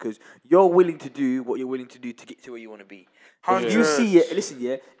down to, because you're willing to do what you're willing to do to get to where you want to be. If you see it,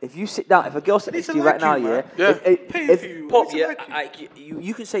 listen, if you sit down, if a girl sits next to you right now, you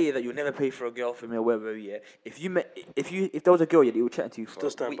can say that you'll never pay for a girl for me or whatever, if there was a girl that you were chatting to for still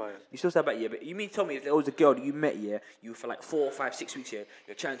stand by it. You still stand by it, but you mean tell me if there was a girl that you met, you for like 4, 5, 6 weeks, you're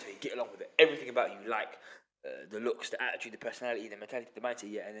chatting to her, you get along with her, everything about you, like the looks, the attitude, the personality, the mentality, the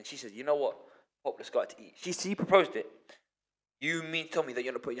mindset, and then she says, you know what? Hope, let's go out to eat. She proposed it. You mean tell me that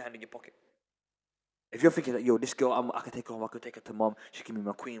you're not putting your hand in your pocket? If you're thinking that, yo, this girl, I can take her home, I could take her to mom, she can be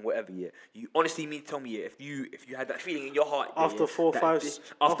my queen, whatever, you honestly mean tell me, if you had that feeling in your heart, after 4, 5,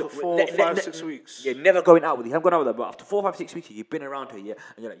 6 weeks, never going out with you, haven't gone out with her, but after 4, 5, 6 weeks, you've been around her, and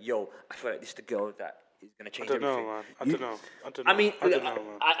you're like, yo, I feel like this is the girl that is gonna change I don't know, everything. man. I You- don't know. I don't know. I mean, I don't know,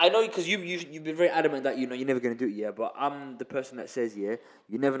 man. I know because you've been very adamant that you're never gonna do it, yeah. But I'm the person that says, yeah,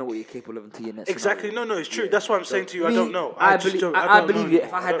 you never know what you're capable of until your next. Exactly. scenario. No, it's true. Yeah. That's why I'm saying to you, I don't know. I just believe. don't- I don't believe know it.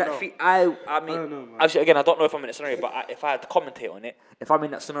 If I had anymore. that, don't know. I mean, I don't know, man. actually, again, I don't know if I'm in a scenario, but if I had to commentate on it, if I'm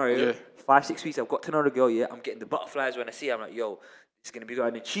in that scenario, Yeah. 5-6 weeks, I've got to know the girl, yeah, I'm getting the butterflies when I see her. I'm like, yo, it's gonna be good.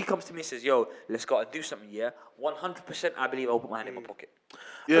 And then she comes to me and says, yo, let's go and do something, yeah. 100%, I believe I'll put my hand in my pocket.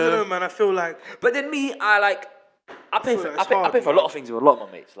 I don't know, man. I feel like But then me, I pay feel for like I it's pay, hard, I pay for a man. lot of things with a lot of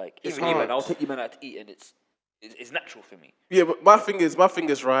my mates. Like even you, hard. man, I'll take you man out to eat, and it's natural for me. Yeah, but my thing is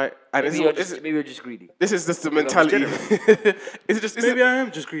right, and Maybe you're just greedy. this is just the mentality. Is maybe I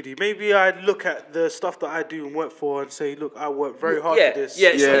am just greedy. Maybe I look at the stuff that I do and work for and say, look, I work very hard Yeah, for this.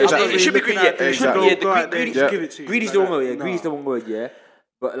 yeah, Yeah, so exactly. It should be greedy. Yeah, It should exactly. go out there and just give it to you. Greedy's like the wrong that. word. Yeah, Nah. greedy's the wrong word. Yeah,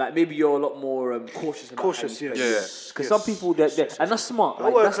 but like maybe you're a lot more cautious about Cautious, how you yes. spend. Because Yeah. some people and that's smart. I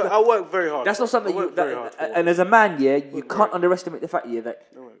Like, work, that's I work very hard. That's not something I work very hard for. and as a man, yeah, you can't underestimate the fact, yeah, that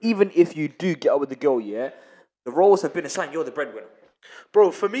even if you do get out with the girl, yeah, the roles have been assigned. You're the breadwinner.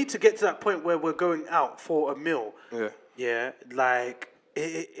 Bro, for me to get to that point where we're going out for a meal, Yeah. like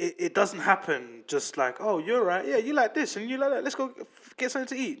it doesn't happen just like, oh, you're right, yeah, you like this and you like that. Let's go get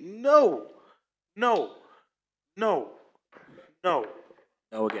something to eat. No, No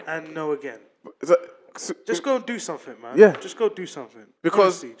again. and no again. Just Just go and do something, man. Yeah. Just go do something.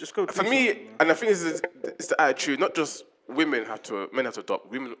 because Honestly, just go do for me, something, man. and the thing is, it's the attitude. Not just men have to adopt.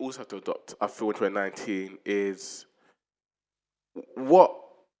 Women also have to adopt. I feel in 2019 is what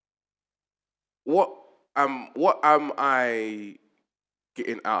am I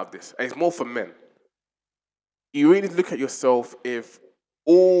getting out of this? And it's more for men. You really need to look at yourself. If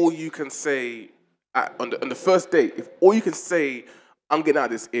all you can say on the first date, if all you can say I'm getting out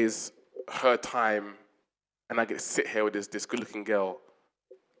of this is her time, and I get to sit here with this good-looking girl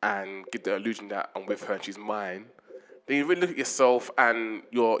and give the illusion that I'm with her and she's mine, then you really look at yourself and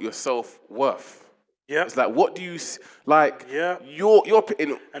your self-worth. Yeah. It's like, what do you like? Yeah. You're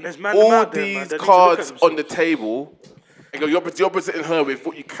putting And there's man all out there, man, these that need to look at cards on the themselves. table, and you're presenting her with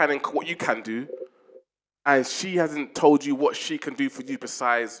what you can and what you can do, and she hasn't told you what she can do for you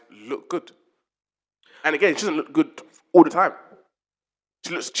besides look good. And again, she doesn't look good all the time.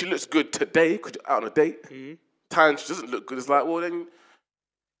 She looks good today because you're out on a date. Mm-hmm. Times she doesn't look good. It's like, well then,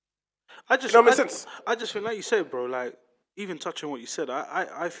 I just, you know what makes sense? I just think, like you said, bro, like, even touching what you said,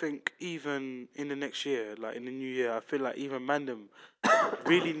 I think even in the next year, like in the new year, I feel like even Mandem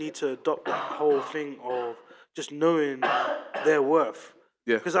really need to adopt that whole thing of just knowing their worth.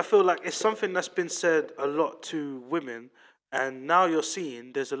 Yeah. Because I feel like it's something that's been said a lot to women, and now you're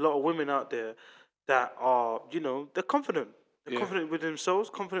seeing there's a lot of women out there that are, they're confident. They're confident with themselves,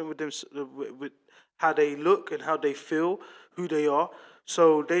 confident with with how they look and how they feel, who they are.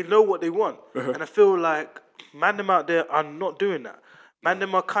 So they know what they want. And I feel like man them out there are not doing that. Man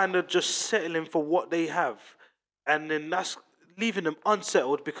them are kind of just settling for what they have. And then that's leaving them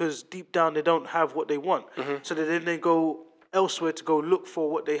unsettled because deep down they don't have what they want. So then they go elsewhere to go look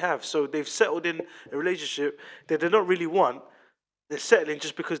for what they have. So they've settled in a relationship that they don't really want. They're settling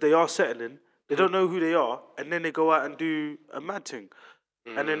just because they are settling. They don't know who they are, and then they go out and do a mad thing.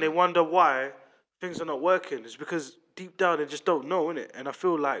 And then they wonder why things are not working. It's because deep down they just don't know, innit? And I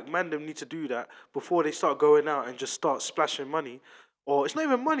feel like man them need to do that before they start going out and just start splashing money. Or it's not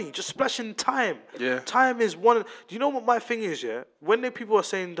even money, just splashing time. Yeah. Time is one. Do you know what my thing is, yeah? When people are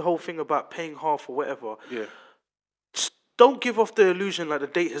saying the whole thing about paying half or whatever, Yeah. don't give off the illusion like the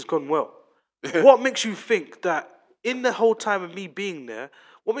date has gone well. What makes you think that in the whole time of me being there,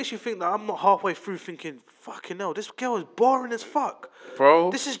 what makes you think that I'm not halfway through thinking, fucking hell, this girl is boring as fuck. Bro.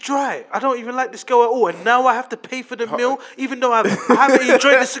 This is dry. I don't even like this girl at all. And now I have to pay for the meal, even though I haven't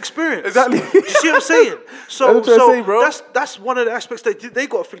enjoyed this experience. Exactly. You see what I'm saying? So, That's what I'm saying, bro. that's one of the aspects that they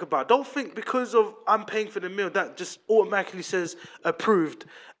got to think about. Don't think because of I'm paying for the meal, that just automatically says approved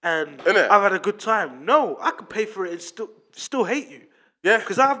and Innit? I've had a good time. No, I could pay for it and still hate you. Yeah.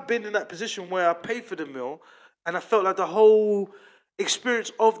 Because I've been in that position where I paid for the meal and I felt like the whole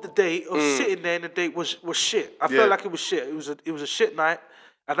experience of the date, of sitting there in the date was shit. I Yeah. felt like it was shit. It was a shit night.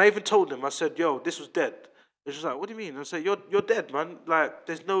 And I even told them, I said, yo, this was dead. It's just like, what do you mean? I said, you're dead, man. Like,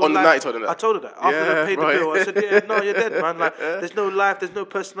 there's no On the life. night you told them that? I told her that. After Yeah, I paid right. the bill, I said, yeah, no, you're dead, man. Like, there's no life, there's no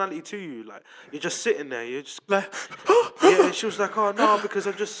personality to you. Like, you're just sitting there. You're just Like, yeah, and she was like, oh, no, because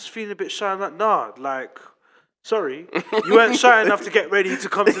I'm just feeling a bit shy. I'm like, nah, like, sorry. You weren't shy enough to get ready to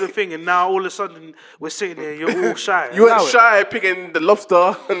come to the thing, and now all of a sudden we're sitting there, you're all shy. you weren't Allow it. shy picking the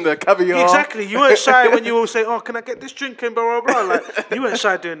lobster and the caviar. Exactly. You weren't shy when you all say, oh, can I get this drink and blah, blah, blah. Like, you weren't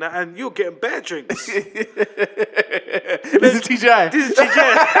shy doing that, and you're getting bad drinks. This is TJ. This is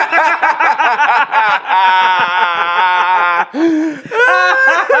TJ.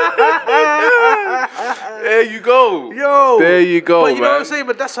 There you go. Yo, there you go, But you know what I'm man. saying?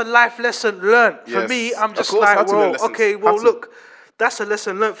 But that's a life lesson learned. For Yes. me, I'm Of just course, have like, to learn well, lessons. okay, well, Have to. look, that's a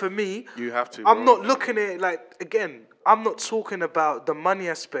lesson learned for me. You have to, I'm bro. not looking at it like, again, I'm not talking about the money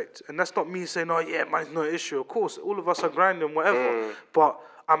aspect. And that's not me saying, oh, yeah, money's not an issue. Of course, all of us are grinding, whatever. But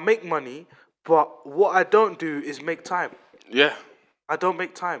I make money. But what I don't do is make time. Yeah. I don't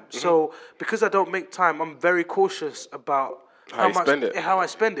make time. So because I don't make time, I'm very cautious about How you spend it. How I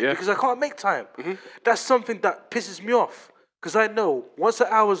spend it Yeah. because I can't make time. That's something that pisses me off because I know once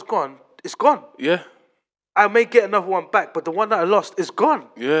the hour's gone, it's gone. Yeah. I may get another one back, but the one that I lost is gone.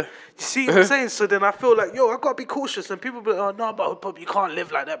 Yeah. You see what I'm saying? So then I feel like, yo, I gotta be cautious. And people be like, oh no, but you can't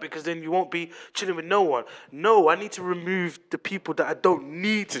live like that because then you won't be chilling with no one. No, I need to remove the people that I don't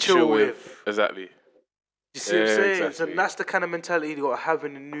need to chill with. Exactly. You see what I'm saying? Exactly. So that's the kind of mentality you got to have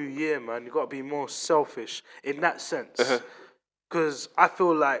in the new year, man. You got to be more selfish in that sense. Because I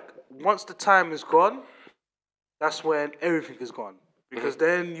feel like once the time is gone, that's when everything is gone. Because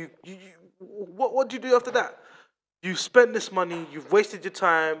then you what do you do after that? You spend this money, you've wasted your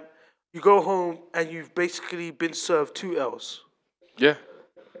time, you go home, and you've basically been served 2 L's. Yeah.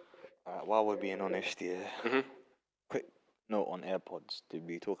 While we're being honest, yeah. Quick note on AirPods. Did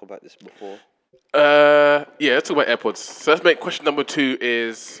we talk about this before? Yeah, let's talk about AirPods. So let's make question number 2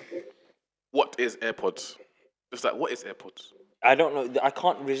 is, what is AirPods? Just like, what is AirPods? I don't know. I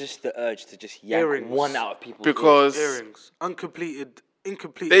can't resist the urge to just yank Earrings. one out of people's Because Earrings.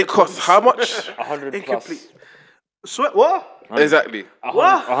 Incomplete. they cost how much? ears. 100 plus. Incomplete. Sweat, what? Exactly.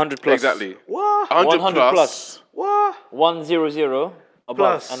 100 plus. Exactly. What? 100 100 plus. What? 100 above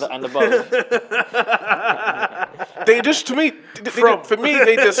Plus. and above. They just, to me, for me,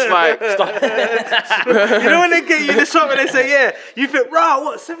 they just like, You know when they get you in the shop and they say, yeah, you think, rah,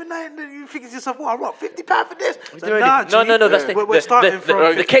 what, 7.9? You think to yourself, what, £50 for this? It's like, nah, G, no, that's the we're starting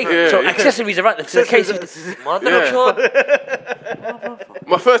from the case. Yeah, So yeah. accessories are right. The case.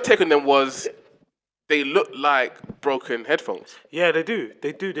 my first take on them was, they look like broken headphones. Yeah, they do.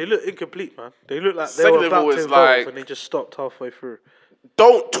 They do. They look incomplete, man. They look like they Second were of all about to is evolve like- and they just stopped halfway through.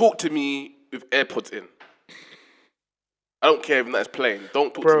 Don't talk to me with AirPods in. I don't care if that's playing.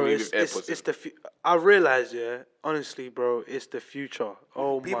 Don't talk to Bro, me it's with AirPods it's the I realize, yeah, honestly, bro, it's the future.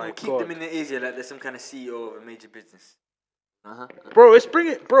 Oh People my keep god. them in their ears, yeah, like they're some kind of CEO of a major business. Bro, it's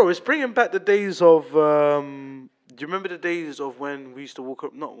bringing back the days of do you remember the days of when we used to walk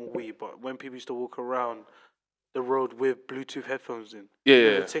up, not we, but when people used to walk around the road with Bluetooth headphones in? Yeah,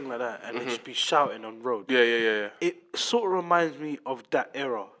 With yeah. a thing like that, and they just be shouting on road. Yeah. It sort of reminds me of that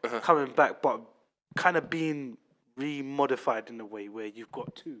era coming back, but kind of being remodified in a way where you've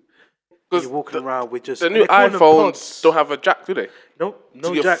got two. You're walking around with just The and new they call them iPhones pods. don't have a jack, do they? Nope, no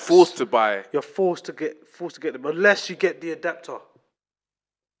So you're jacks. forced to buy. You're forced to get them unless you get the adapter.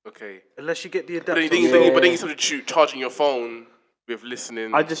 Okay. Unless you get the But adapter. then you substitute charging your phone with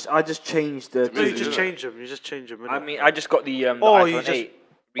listening. I just changed the. No, you Music, just isn't it? change them. You just change them. I mean, I just got the Or iPhone you just- 8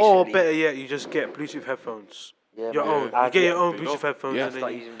 or recently. better yet, you just get Bluetooth headphones. Yeah, Your man. own. I You get your get- own Bluetooth headphones, Yeah. and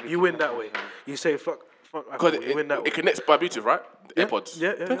Start then using you Bluetooth win that way. headphones. You say fuck Because Apple. You win that way. it connects by Bluetooth, right? The Yeah, AirPods.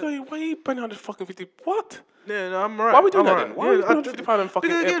 yeah. Then go, why are you spending £150? What? Yeah, no, I'm right. Why are we doing I'm that right. then? Why are we spending £150 on fucking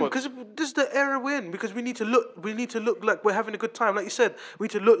because again, AirPods? because this is the era we're in. Because we need to look like we're having a good time. Like you said, we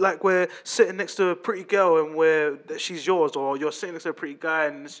need to look like we're sitting next to a pretty girl and that she's yours, or you're sitting next to a pretty guy,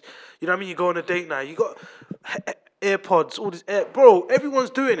 and you know what I mean. You go on a date now. You got AirPods, all this bro.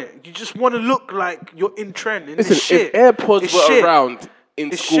 Everyone's doing it. You just want to look like you're in trend. In Listen, this shit. if AirPods It's were shit. around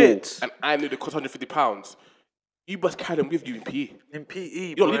in It's school shit. and I knew they cost £150, you must carry them with you in PE. In PE,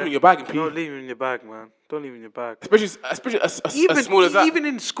 You don't boy. leave them in your bag in PE. Don't leave them in your bag, man. Don't leave them in your bag. Especially as small as that. Even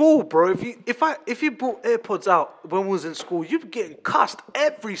in school, bro. If you brought AirPods out when we was in school, you'd be getting cussed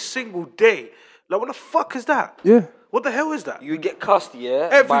every single day. Like, what the fuck is that? Yeah. What the hell is that? You get cussed, yeah,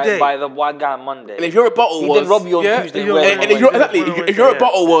 Every day. by the one guy on Monday. And if your rebuttal He was then rob you on Tuesday, and, Wednesday. and if your Wednesday, exactly, if Wednesday, your yeah.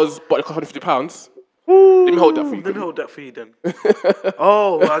 rebuttal was, but it cost £150, let me hold that for you. Let me hold that for you then.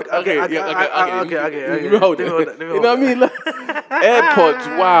 Oh, I get it. Let me hold Let me it. hold that. Let me You hold know what I that. mean? Like,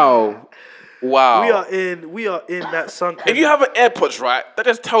 AirPods, wow. We are in that sunken. If you have an AirPods, right, that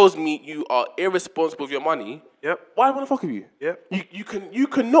just tells me you are irresponsible with your money. Yep. Why do I want to fuck with you? Yep. You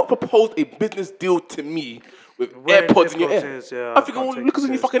cannot propose a business deal to me with Wearing AirPods in your AirPods ear. is, yeah, I think I I can't want take look it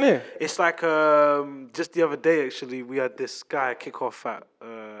in your serious. fucking ear. It's like just the other day actually we had this guy kick off at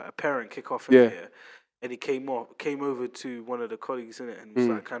a parent kick off in Yeah. here, and he came over to one of the colleagues in it, and was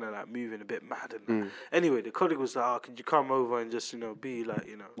like kind of like moving a bit mad. And anyway, the colleague was like, "Oh, could you come over and just be like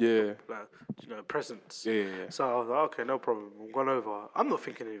presence?" Yeah. So I was like, "Okay, no problem. I'm going over. I'm not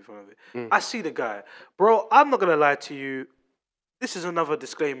thinking anything of it. I see the guy, bro. I'm not gonna lie to you. This is another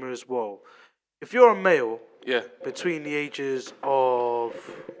disclaimer as well. If you're a male, between the ages of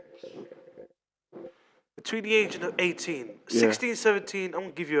 18, 16, 17, I'm going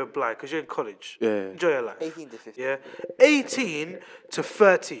to give you a blight because you're in college. Yeah. Enjoy your life. 18 to 50. Yeah. 18 to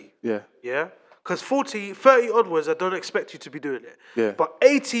 30. Yeah. Yeah. Because 30 onwards, I don't expect you to be doing it. Yeah. But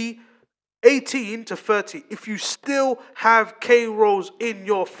 18 to 30, if you still have K-rolls in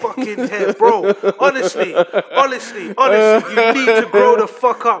your fucking head, bro, honestly, you need to grow the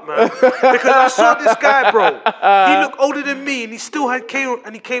fuck up, man. Because I saw this guy, bro. He looked older than me, and he still had K-rolls,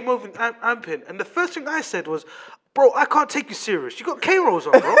 and he came over and amping. And the first thing I said was, bro, I can't take you serious. You got K-rolls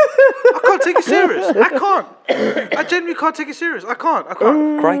on, bro. I can't take you serious. I can't. I genuinely can't take you serious. I can't. I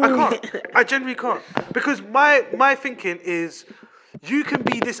genuinely can't. Because my thinking is, you can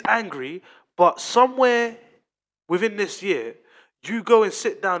be this angry, but somewhere within this year, you go and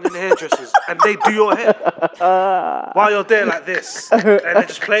sit down in the hairdressers and they do your hair while you're there like this, and they're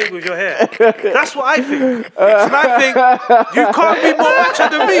just playing with your hair. That's what I think. And I think you can't be more macho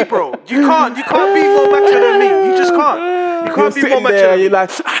than me, bro. You can't be more macho than me. You just can't. You can't be more macho than me. You're like,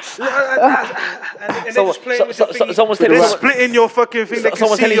 and they're just playing with your thing. Someone's They're splitting your fucking thing. They can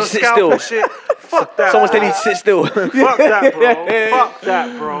someone's see telling your you to sit scalp still. and shit. Fuck that. Someone's telling you to sit still. Fuck that, bro. Fuck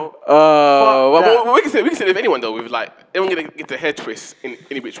that, bro. well, we can say if anyone though, with like anyone gonna get the hair twist in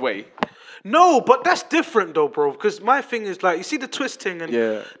any which way. No, but that's different though, bro. Because my thing is like, you see the twisting, and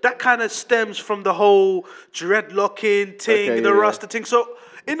that kind of stems from the whole dreadlocking thing, the rasta thing. So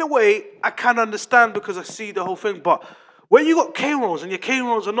in a way, I kind of understand because I see the whole thing. But when you got K-rolls, and your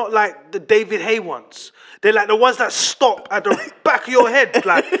K-rolls are not like the David Hay ones, they're like the ones that stop at the back of your head,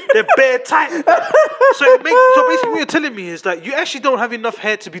 like they're bare tight. So basically, what you're telling me is that you actually don't have enough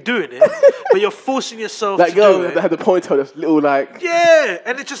hair to be doing it, but you're forcing yourself to do it. That had the ponytail, that's little like. Yeah,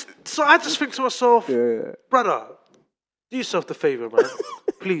 and so I just think to myself, brother, do yourself the favor, man.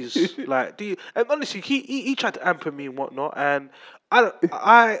 Please, like, do you? And honestly, he tried to amp me and whatnot, and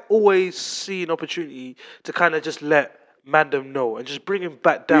I always see an opportunity to kind of just let Mandem know and just bring him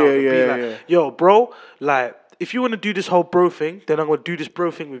back down and be like, yo, bro, like, if you want to do this whole bro thing, then I'm going to do this bro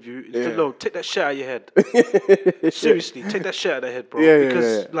thing with you. No, take that shit out of your head. Seriously, take that shit out of the head, bro.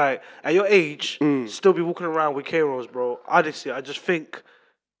 Because, like, at your age, still be walking around with K-rolls, bro. Honestly, I just think,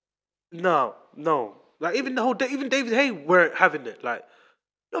 no. Like, even David Hay weren't having it. Like,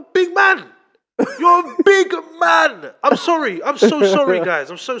 you're a big man. You're a big man. I'm sorry. I'm so sorry,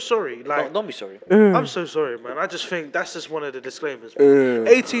 guys. I'm so sorry. Like, Don't be sorry. I'm so sorry, man. I just think that's just one of the disclaimers. Man.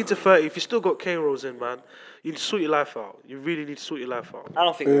 18 to 30, if you still got K-rolls in, man, you need to sort your life out. You really need to sort your life out. I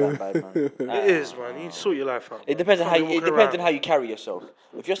don't think it's that bad, man. It is, man. You need to sort your life out. It depends on how you carry yourself.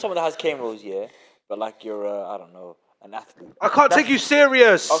 If you're someone that has K-rolls, but like you're, I don't know, an athlete. I can't take you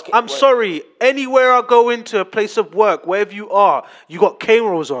serious. Okay, I'm sorry. Anywhere I go into a place of work, wherever you are, you got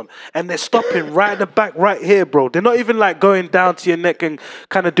K-rolls on, and they're stopping right in the back, right here, bro. They're not even like going down to your neck and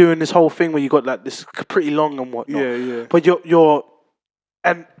kind of doing this whole thing where you got like this pretty long and whatnot. Yeah. But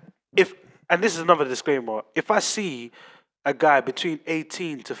and this is another disclaimer. If I see a guy between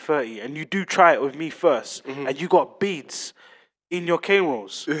 18 to 30, and you do try it with me first, and you got beads in your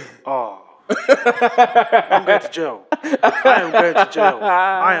K-rolls, I'm going to jail.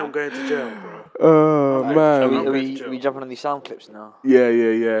 I am going to jail, bro. Oh, man. Are we jumping on these sound clips now?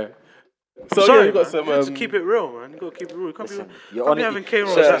 Yeah. So, sorry, you got man. You have to keep it real, man. You got to keep it real. You can't be having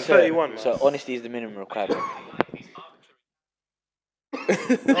K-rolls at 31. So, honesty is the minimum requirement.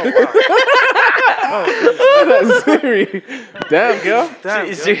 That's Siri. Damn, girl.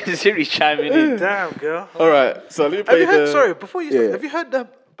 Siri's chiming in. Damn, girl. All right, so let me play Sorry, before you start, have you heard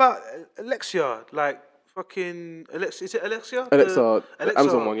about Alexia? Like, fucking Alexia? Is it Alexia? Alexa, Alexa,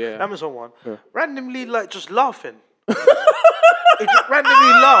 Amazon one, yeah. Amazon one. Yeah. Randomly, like, just laughing. It just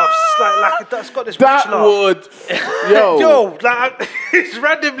randomly laughs. It's like that's got this that rich laugh. Yo, like, it's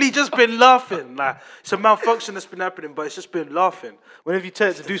randomly just been laughing. Like, it's a malfunction that's been happening, but it's just been laughing. Whenever you tell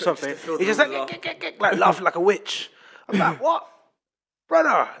it to do something, it's just like laughing like a witch. I'm like, what?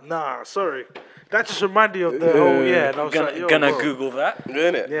 Brother, nah, sorry. That just reminded me of the whole, and I was gonna Google that.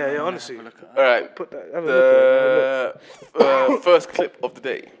 Isn't it? Yeah, honestly. All right, Put that, the first clip of the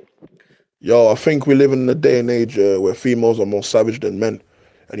day. Yo, I think we live in a day and age where females are more savage than men.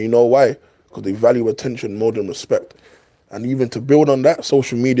 And you know why? Because they value attention more than respect. And even to build on that,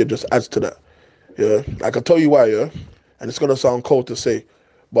 social media just adds to that. Yeah, I can tell you why, and it's going to sound cold to say,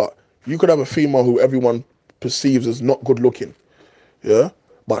 but You could have a female who everyone perceives as not good looking, yeah,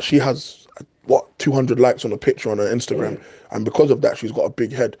 but she has 200 likes on a picture on her Instagram, and because of that, she's got a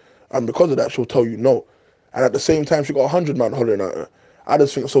big head, and because of that, she'll tell you no, and at the same time, she got 100 man hollering at her. I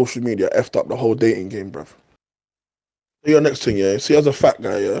just think social media effed up the whole dating game, bruv. Your next thing, yeah. See, as a fat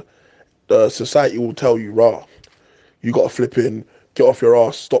guy, yeah, the society will tell you, rah, you gotta flip in, get off your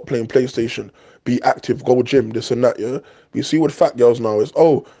ass, stop playing PlayStation, be active, go gym, this and that, yeah. You see with fat girls now is,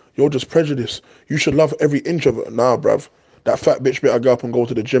 oh, you're just prejudiced. You should love every inch of it. Nah, bruv. That fat bitch better go up and go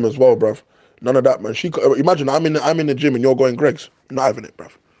to the gym as well, bruv. None of that, man. Imagine I'm in the gym and you're going Greg's. Not having it,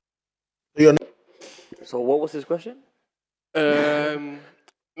 bruv. So what was his question? No,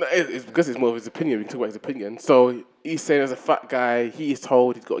 it's because it's more of his opinion. We can talk about his opinion. So he's saying as a fat guy, he is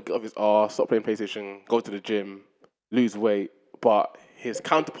told he's got to get off his arse, stop playing PlayStation, go to the gym, lose weight. But his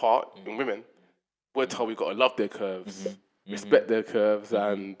counterpart in women, we're told we've got to love their curves, respect their curves,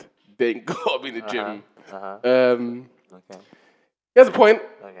 and they ain't got to be in the gym. Okay. He has a point.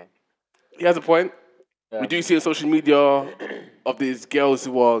 Okay. He has a point. We do see on social media of these girls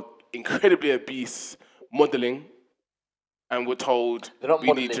who are incredibly obese modeling, and we're told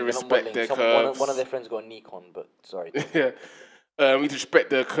we need to respect their curves. One of their friends got a Nikon, but sorry. Yeah. We need to respect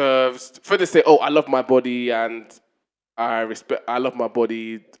their curves. Further say, oh, I love my body and I love my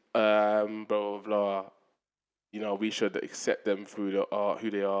body, blah, blah, blah. You know, we should accept them through who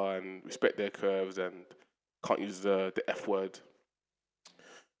they are and respect their curves and can't use the F word.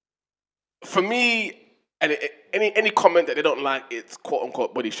 For me, any comment that they don't like, it's quote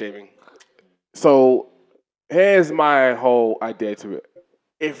unquote body shaming. So here's my whole idea to it.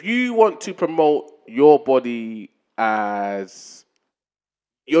 If you want to promote your body as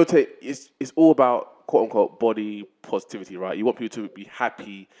it's all about quote unquote body positivity, right? You want people to be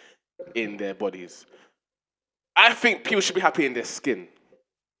happy in their bodies. I think people should be happy in their skin.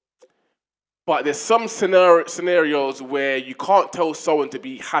 But there's some scenarios where you can't tell someone to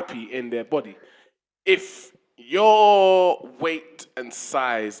be happy in their body. If your weight and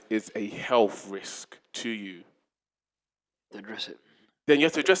size is a health risk to you, Address it. then you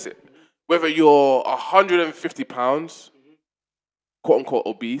have to address it. Whether you're 150 pounds, quote unquote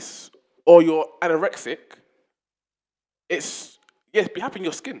obese, or you're anorexic, be happy in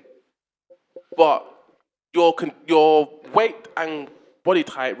your skin. But your weight and body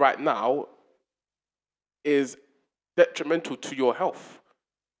type right now is detrimental to your health.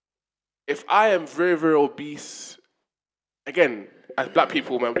 If I am very, very obese, again, as black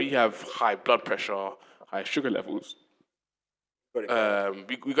people, man, we have high blood pressure, high sugar levels. We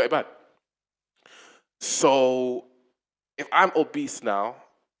got it bad. So if I'm obese now,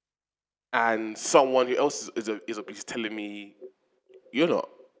 and someone who else is obese telling me, you're not,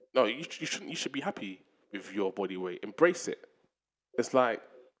 no, you shouldn't. You should be happy with your body weight. Embrace it. It's like,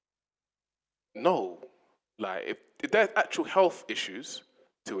 no, like if there's actual health issues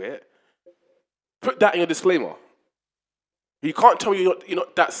to it, put that in your disclaimer. You can't tell me you're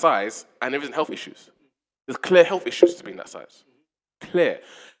not that size and there isn't health issues. There's clear health issues to being that size. Clear.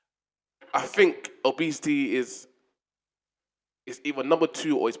 I think obesity is either number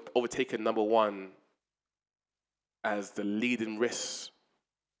 2 or it's overtaken number 1 as the leading risk.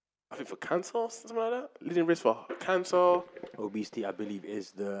 I think for cancer or something like that. Leading risk for cancer. Obesity, I believe,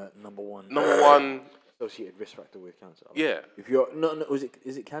 is the number one associated risk factor with cancer. Yeah. If you're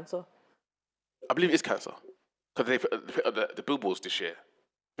is it cancer? I believe it's cancer. Because they put the billboards this year.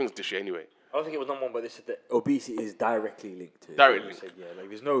 I think it's this year anyway. I don't think it was number 1, but they said that obesity is directly linked to it. Directly linked. Said, yeah, like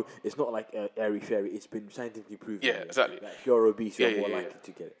it's not like airy-fairy. It's been scientifically proven. Yeah, exactly. Like if you're obese, you're more likely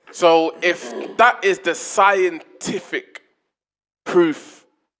to get it. So if that is the scientific proof,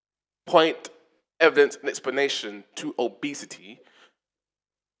 point, evidence, and explanation to obesity,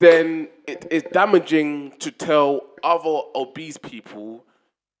 then it is damaging to tell other obese people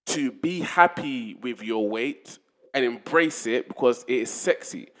to be happy with your weight and embrace it because it is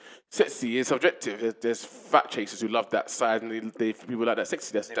sexy. Sexy is subjective. There's fat chasers who love that size and they people like that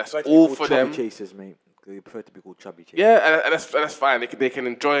sexy. That's all for them. Chubby chasers, mate. They prefer to be called chubby chasers. Yeah, and that's fine. They can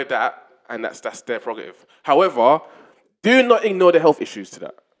enjoy that, and that's their prerogative. However, do not ignore the health issues to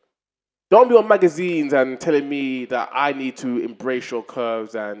that. Don't be on magazines and telling me that I need to embrace your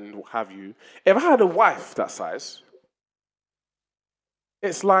curves and what have you. If I had a wife that size,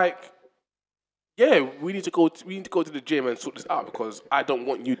 it's like, yeah, we need to go to the gym and sort this out because I don't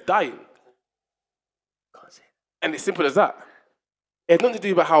want you dying. And it's simple as that. It has nothing to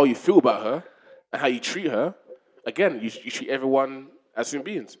do about how you feel about her and how you treat her. Again, you treat everyone as human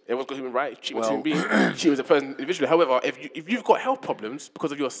beings. Everyone's got human rights. Treat them as human beings. Treat them as a person individually. However, if you've got health problems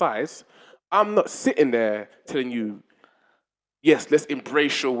because of your size, I'm not sitting there telling you yes, let's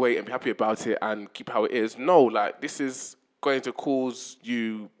embrace your weight and be happy about it and keep how it is. No, like this is going to cause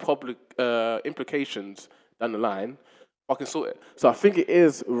you public implications down the line. Fucking sort it. So I think it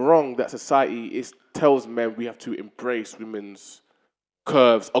is wrong that society tells men we have to embrace women's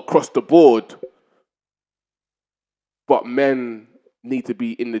curves across the board, but men need to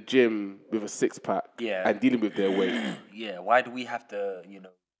be in the gym with a six-pack and dealing with their weight. Yeah, why do we have to,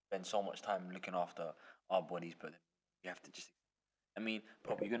 spend so much time looking after our bodies, but we have to just... I mean,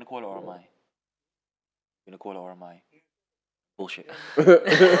 Pop, you gonna call it or am I? You gonna call it or am I? Bullshit. That's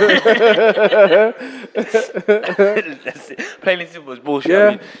it. Plain and simple, it's bullshit. Yeah. I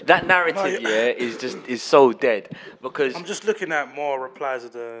mean, that narrative, is so dead because I'm just looking at more replies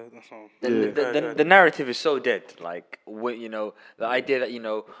of the song. the narrative is so dead. Like, the idea that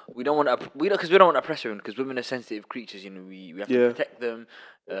we don't want to because we don't want to oppress women because women are sensitive creatures. We have to protect them.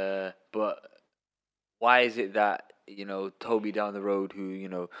 But why is it that Toby down the road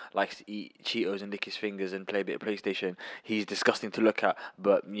who likes to eat Cheetos and lick his fingers and play a bit of PlayStation, he's disgusting to look at,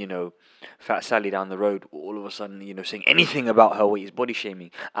 but Fat Sally down the road all of a sudden saying anything about her weight is body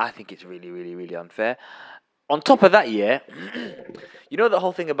shaming. I think it's really, really, really unfair. On top of that, the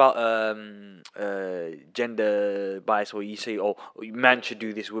whole thing about gender bias, where you say, "Oh, man should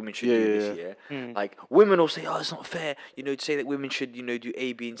do this, women should do this." Like women will say, "Oh, it's not fair," to say that women should, do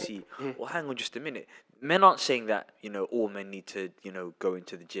A, B, and C. Well, hang on just a minute. Men aren't saying that all men need to go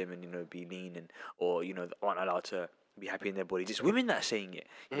into the gym and be lean or aren't allowed to be happy in their bodies. It's women that are saying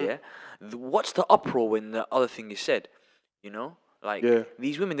it. What's the uproar when the other thing is said? Like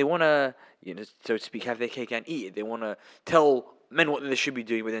these women, they want to, so to speak, have their cake and eat it. They want to tell men what they should be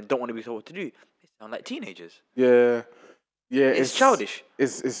doing, but then don't want to be told what to do. They sound like teenagers. Yeah, it's childish.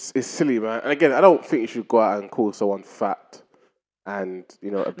 It's silly, man. And again, I don't think you should go out and call someone fat, and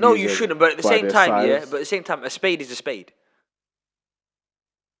abuse no, you shouldn't. But at the same time, size. But at the same time, a spade is a spade.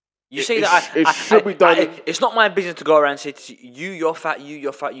 You say It that it should be done. it's not my business to go around and say to you, you're fat,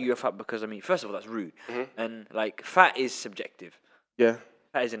 you're fat, you're fat, because first of all, that's rude, and like fat is subjective. Yeah.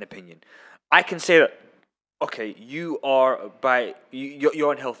 That is an opinion. I can say that, okay, you are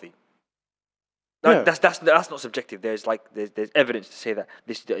you're unhealthy. That's not subjective. There's evidence to say that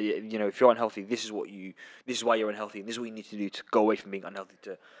this, if you're unhealthy, this is why you're unhealthy, and this is what you need to do to go away from being unhealthy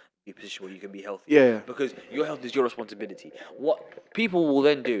to be in a position where you can be healthy. Yeah. Because your health is your responsibility. What people will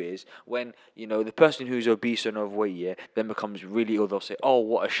then do is when the person who's obese and overweight then becomes really ill, they'll say, "Oh,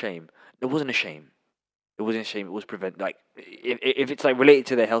 what a shame." It wasn't a shame. It wasn't a shame. It was if it's related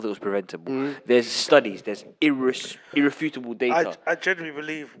to their health, it was preventable. There's studies. There's irrefutable data. I genuinely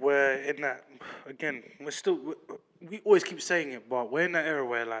believe we're in that. Again, we always keep saying it, but we're in that era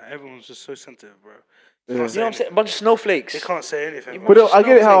where everyone's just so sensitive, bro. You know what I'm saying? A bunch of snowflakes. They can't say anything. But I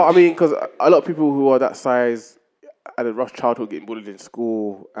get it how, because a lot of people who are that size had a rough childhood getting bullied in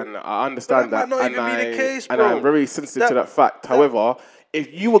school, and I understand that. Might not even be the case, and bro. I'm very sensitive to that fact. However,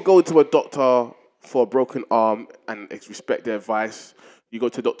 if you would go to a doctor for a broken arm and respect their advice, you go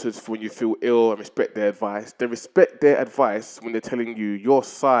to doctors for when you feel ill and respect their advice. They respect their advice when they're telling you your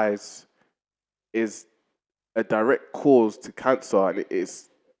size is a direct cause to cancer and it is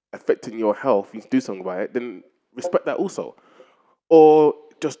affecting your health. You need to do something about it. Then respect that also, or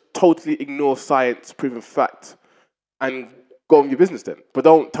just totally ignore science proven fact and go on your business then. But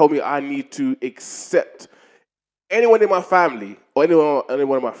don't tell me I need to accept anyone in my family or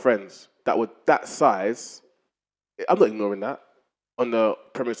anyone of my friends that were that size. I'm not ignoring that on the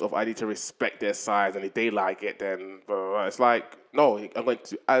premise of I need to respect their size, and if they like it, then blah, blah, blah. It's like, no, I'm going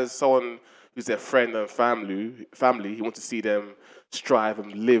to, as someone who's their friend and family, you want to see them strive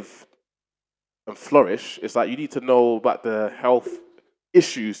and live and flourish. It's like you need to know about the health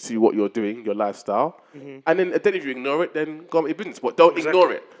issues to what you're doing, your lifestyle, and then if you ignore it, then go on with your business. But don't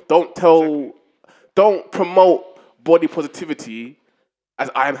ignore it. Don't promote body positivity as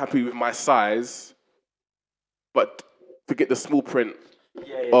I am happy with my size, but forget the small print.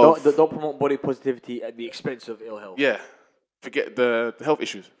 Don't promote body positivity at the expense of ill health. Yeah, forget the health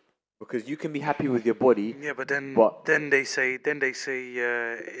issues. Because you can be happy with your body. Yeah, but then they say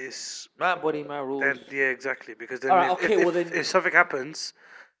it's my body, my rules. Exactly. Because then if something happens,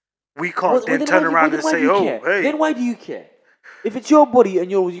 we can't turn around and say, "Oh, hey." Then why do you care? If it's your body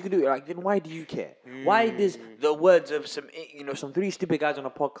and your rules, you can do it. Then why do you care? Why does the words of some three stupid guys on a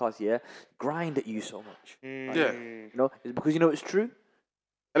podcast grind at you so much? It's because it's true.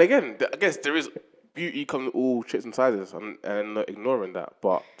 And again, I guess there is beauty comes in all shapes and sizes, and not ignoring that.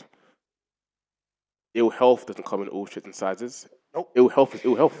 But ill health doesn't come in all shapes and sizes. Nope. Ill health is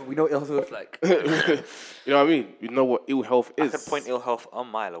ill health. We know what ill health looks like. You know what I mean? You know what ill health is. I can point ill health a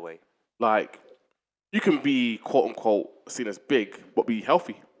mile away. Like, You can be quote unquote seen as big, but be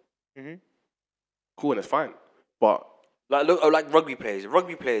healthy. Mhm. Cool, and it's fine. But Like rugby players.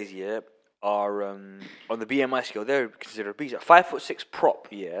 Rugby players, are on the BMI scale. They're considered obese. A 5'6" prop,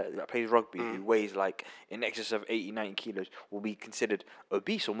 that plays rugby, who weighs like in excess of 80, 90 kilos, will be considered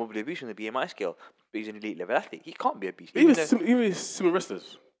obese or morbidly obese on the BMI scale. But he's an elite level athlete. He can't be obese. even similar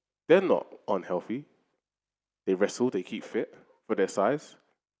wrestlers, they're not unhealthy. They wrestle. They keep fit for their size.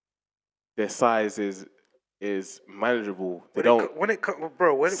 Their size is manageable. They don't. When it comes,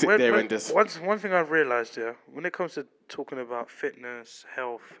 bro. One thing I've realized, when it comes to talking about fitness,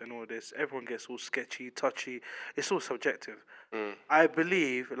 health, and all this, everyone gets all sketchy, touchy. It's all subjective. I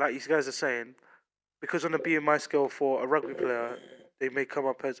believe, like you guys are saying, because on the BMI scale for a rugby player, they may come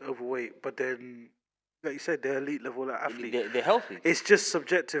up as overweight, but then, like you said, they're elite level athlete. They're healthy. It's just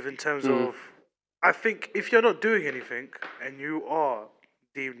subjective in terms of. I think if you're not doing anything and you are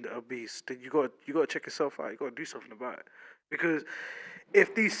deemed obese, then you got to check yourself out. You got to do something about it, because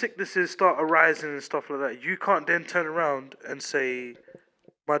if these sicknesses start arising and stuff like that, you can't then turn around and say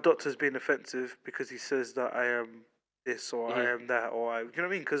my doctor's being offensive because he says that I am this or I am that or you know what I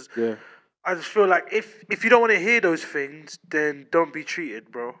mean? Because I just feel like if you don't want to hear those things, then don't be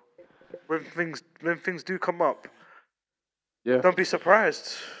treated, bro. When things do come up, don't be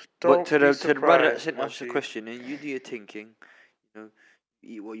surprised. But to the brother that sent us the question, and you do your thinking, you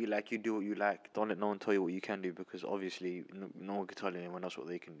eat what you like, you do what you like. Don't let no one tell you what you can do, because obviously no one can tell anyone else what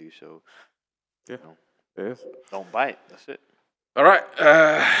they can do. So, don't bite. That's it. All right,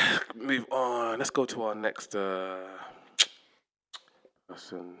 move on. Let's go to our next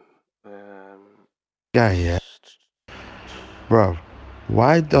person. Guy, bro,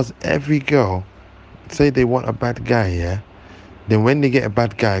 why does every girl say they want a bad guy, then when they get a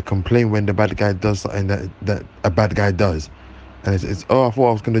bad guy, complain when the bad guy does something that a bad guy does? And it's I thought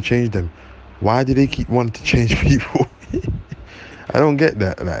I was going to change them. Why do they keep wanting to change people? I don't get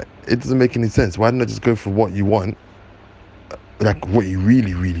that. Like, it doesn't make any sense. Why don't I just go for what you want, like what you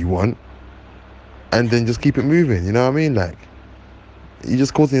really, really want, and then just keep it moving? You know what I mean? Like, you're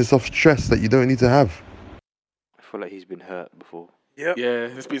just causing yourself stress that you don't need to have. I feel like he's been hurt before. Yep. Yeah,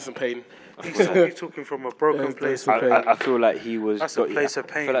 there's been some pain. He's talking from a broken place. I feel like he was. That's a place of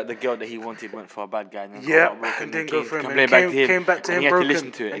pain. I feel like the girl that he wanted went for a bad guy. And and then go for him. And came back to him broken. He had to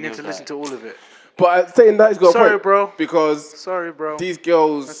listen to it. And he had to listen to all of it. But saying that, he's got a point. Sorry, bro. Because these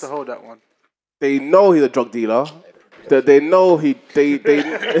girls have to hold that one. They know he's a drug dealer. They know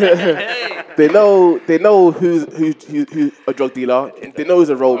they know who's a drug dealer. They know he's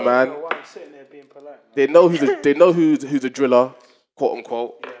a road man. They know who's a driller, quote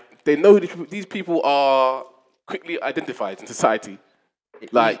unquote. Yeah. They know who these people are quickly identified in society.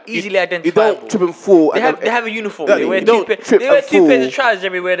 Like easily identifiable. You don't trip and fall. They have a uniform. They wear two pairs of trousers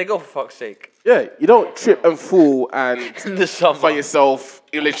everywhere they go, for fuck's sake. Yeah, you don't trip and fall and find yourself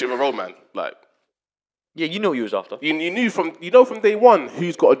in a relationship with a road man. Like, yeah, you know what you was after. You knew from day one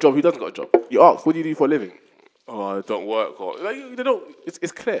who's got a job, who doesn't got a job. You ask, what do you do for a living? Oh, I don't work. Or like, they don't.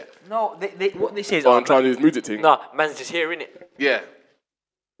 It's clear. No, what they say is, I'm trying to do this music thing. Nah, man's just here, innit? Yeah,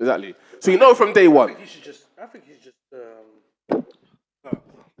 exactly. So you know from day one.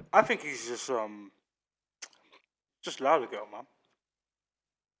 I think he's just allow the girl, man.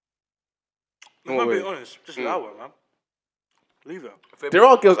 I'm gonna be honest. Just allow her, man. Leave her. There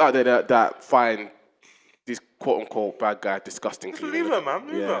are girls out there that find this quote-unquote bad guy disgusting. Just leave her, man.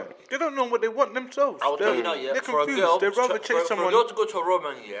 Leave her. They don't know what they want themselves. I'll tell you now, They're for confused. a girl, They'd rather chase someone. For a girl to go to a road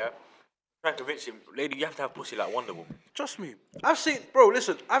man, trying to convince him, lady, you have to have pussy like Wonder Woman. Trust me. I've seen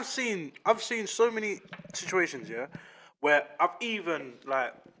so many situations, where I've even,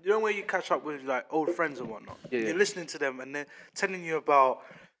 like, you know, where you catch up with, like, old friends and whatnot. Yeah. You're listening to them and they're telling you about,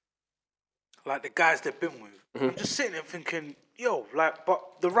 like, the guys they've been with. Mm-hmm. I'm just sitting there thinking, yo, like, but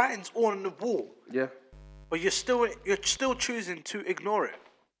the writing's all on the wall. Yeah. But you're still choosing to ignore it.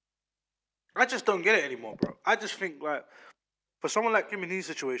 I just don't get it anymore, bro. I just think, like, for someone like him in his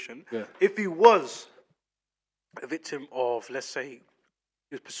situation, if he was a victim of, let's say, he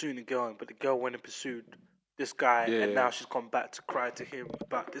was pursuing a girl, but the girl went and pursued this guy, and now she's gone back to cry to him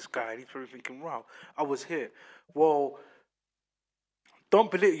about this guy, and he's probably thinking, wow, I was here. Well, don't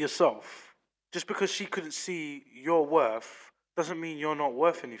belittle yourself. Just because she couldn't see your worth doesn't mean you're not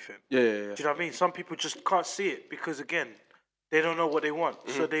worth anything. Yeah. Do you know what I mean? Some people just can't see it because, again, they don't know what they want.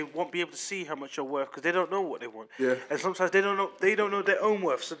 Mm-hmm. So they won't be able to see how much you're worth because they don't know what they want. Yeah. And sometimes they don't know their own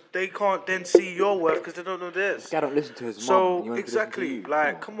worth, so they can't then see your worth because they don't know theirs. Guy don't listen to his mom. So exactly,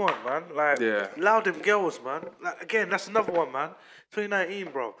 like, come on, man. Like, allow them girls, man. Like, again, that's another one, man.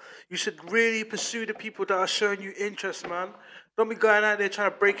 2019, bro. You should really pursue the people that are showing you interest, man. Don't be going out there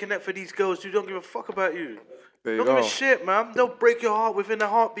trying to break your neck for these girls who don't give a fuck about you. There you Don't give a go. shit, man. They'll break your heart within a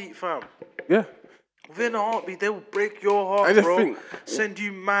heartbeat, fam. Yeah. Within a heartbeat, they will break your heart, I just bro. think- Send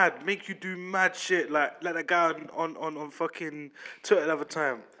you mad, make you do mad shit like that guy on fucking Twitter the other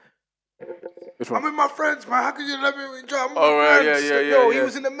time. Which I'm one? with my friends, man. How can you let me enjoy? I'm with Oh, my right, friends. yeah, Yo, yeah. he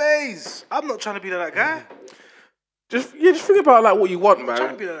was in the maze. I'm not trying to be that guy. Just think about like what you want, trying man.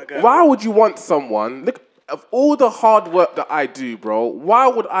 to be that guy, Why bro. would you want someone? Look, of all the hard work that I do, bro. Why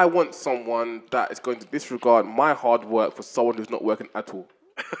would I want someone that is going to disregard my hard work for someone who's not working at all?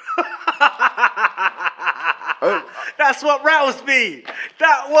 That's what rattles me.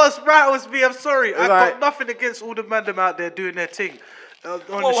 That was rattles me. I'm sorry. I Like- got nothing against all the man them out there doing their thing. On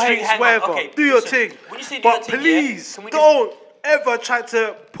Whoa, the hey, streets, hang on. wherever. Okay, do your listen. thing. When you say do but your thing, yeah, please, can we just- don't ever try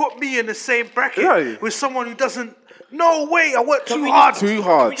to put me in the same bracket Yeah. with someone who doesn't. No way. I work too we hard. just- Too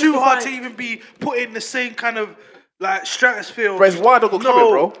hard. Too hard to define- even be put in the same kind of like stratosphere. But it's why I don't go clubbing,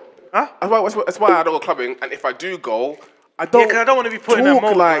 bro. Huh? That's why I don't go clubbing. And if I do go, I don't. Yeah, because I don't want to be put in that talk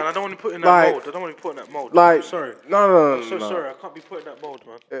mold, like- man. I don't want to be put in that like- mold. I don't want to be put in that mold. Like, I'm sorry. No. I'm so sorry. I can't be put in that mold,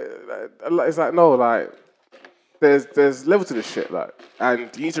 man. It's like no, like there's level to this shit, like, and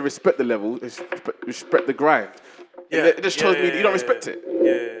you need to respect the level, respect the grind. Yeah, It just shows me that you don't yeah, respect it.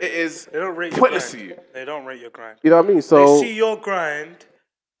 Yeah. It is They don't rate your pointless to grind. you. They don't rate your grind. You know what I mean? They So see your grind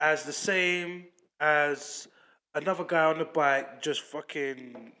as the same as another guy on the bike just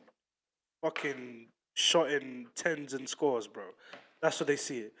fucking shotting tens and scores, bro. That's what they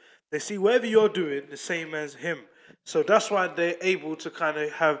see it. They see whatever you're doing the same as him. So that's why they're able to kind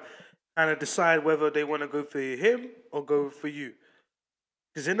of decide whether they want to go for him or go for you.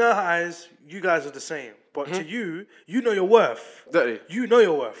 Because in their eyes, you guys are the same. But to you, you know your worth. Exactly. You know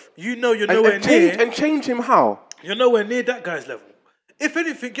your worth. You know you're nowhere near. and change him how? You're nowhere near that guy's level. If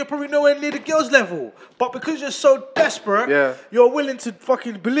anything, you're probably nowhere near the girl's level. But because you're so desperate, Yeah. you're willing to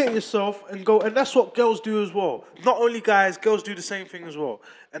fucking belittle yourself and go. And that's what girls do as well. Not only guys, girls do the same thing as well.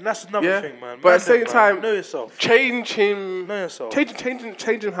 And that's another Yeah. thing, man. But at the Man same them, time, man. Know yourself. Change him. Know yourself.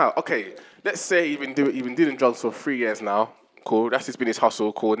 Change him how? Okay, let's say you've been doing drugs for 3 years now. Cool. That's just been his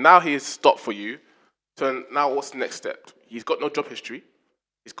hustle. Cool. Now he's stopped for you. So now what's the next step? He's got no job history.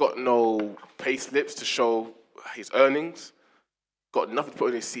 He's got no pay slips to show his earnings. Got nothing to put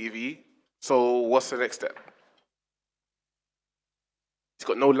on his CV. So what's the next step? He's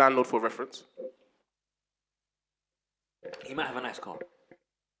got no landlord for reference. He might have a nice car,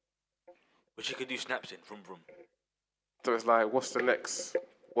 which he could do snaps in. Vroom vroom. So it's like, what's the next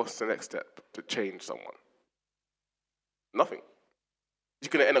step to change someone? Nothing. He's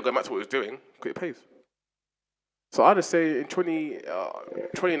gonna end up going back to what he was doing because it pays. So I'd just say in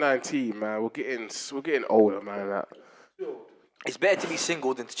 2019, man, we're getting older, man. That It's better to be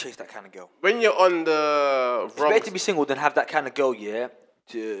single than to chase that kind of girl. when you're on the It's wrong, better to be single than have that kind of girl, yeah,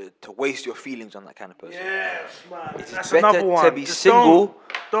 to waste your feelings on that kind of person. Yes, man. It's That's better another one. to be Just single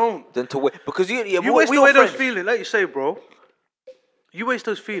Don't. than to wait because you You waste away those feelings, like you say, bro. You waste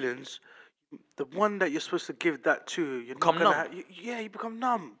those feelings. The one that you're supposed to give that to, you're Become not gonna numb. you become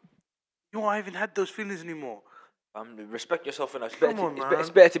numb. You won't even had those feelings anymore. Respect yourself enough. Come on, man. It's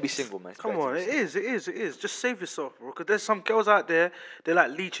better to be single, man. It's Come better to on, be it single. is. Just save yourself, bro. Because there's some girls out there, they're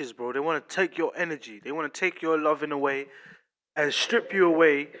like leeches, bro. They want to take your energy. They want to take your loving away and strip you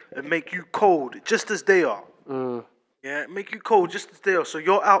away and make you cold, just as they are. Yeah, make you cold, just as they are. So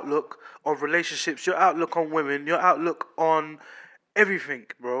your outlook on relationships, your outlook on women, your outlook on everything,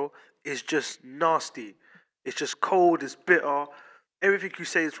 bro, is just nasty. It's just cold. It's bitter. Everything you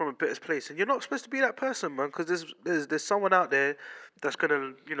say is from a bitter place, and you're not supposed to be that person, man. Because there's someone out there that's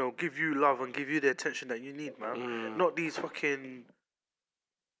gonna give you love and give you the attention that you need, man. Not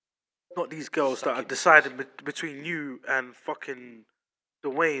these girls that are deciding between you and fucking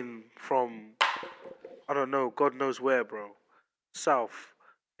Dwayne from I don't know, God knows where, bro. South,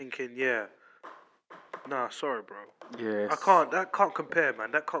 thinking Nah, sorry, bro. yes. That can't compare,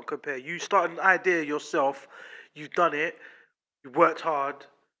 man. That can't compare. You started an idea yourself. You've done it. You worked hard.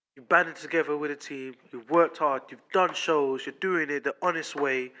 You banded together with a team. You've worked hard. You've done shows. You're doing it the honest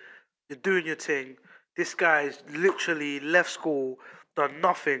way. You're doing your thing. This guy's literally left school, done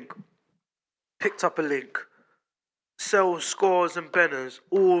nothing, picked up a link, sells scores and banners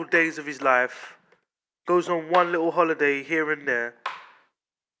all days of his life, goes on one little holiday here and there,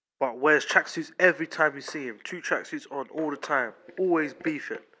 but wears tracksuits every time you see him. 2 tracksuits on all the time. Always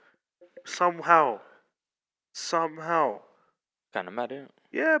beefing. Somehow. Kind of mad, isn't it?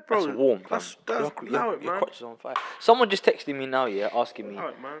 Yeah, bro. That's warm. That's Your allow it, man. crotch is on fire. Someone just texted me now, yeah, asking me Allow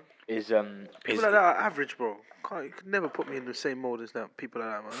it, man. is People like that are average, bro. You could never put me in the same mold as that. People like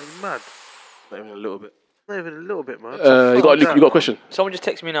that, man. It's mad. Not even a little bit. Not even a little bit, man. You got a question? Someone just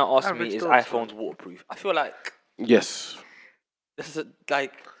texted me now asking me, Average is dogs, iPhones waterproof? I feel like Yes. this is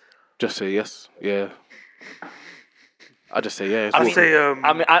like. Just say yes. Yeah. I just say yeah. It's I'd waterproof. say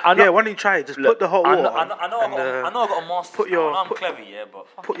I mean, I know. yeah. Why don't you try it? Just put the hot I water. know, I know, I know, and, I know I got a master's. put your- now, and I'm put- clever, yeah, but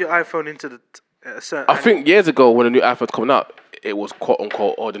put your iPhone into the certain. I think years ago when the new iPhone's coming out, it was quote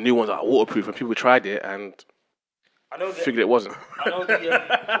unquote, the new ones are waterproof, and people tried it and I know that. figured it wasn't. I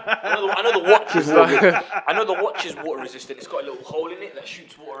know the watch is water. I know the watch is water resistant. It's got a little hole in it that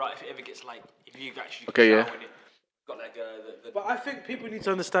shoots water out if it ever gets like if you actually Okay, yeah. shower in it. Got like But I think people need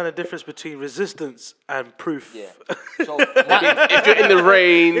to understand the difference between resistance and proof. yeah. So If you're in the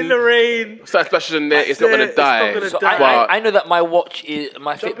rain, In the rain, start splashing in there, it's not That's gonna it, it's not die. gonna So die. I know that my watch is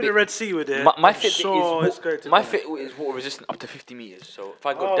my jump in the Fitbit. Red Sea with it. My I'm Fitbit sure it's going is to my die. Fitbit is water resistant up to 50 meters. So if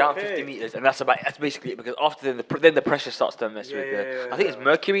I go Oh, down okay. 50 meters, and that's basically it. Because after then the pressure starts to mess with the. I think it's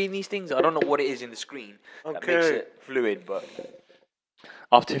mercury in these things. I don't know what it is in the screen that makes Okay. it fluid, but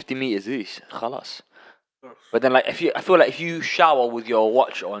after 50 meters, khalas. But then, like, I feel like if you shower with your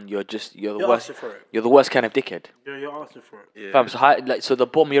watch on, you're the You're worst. asking for it. You're the worst kind of dickhead. You're asking for it. Fam, so the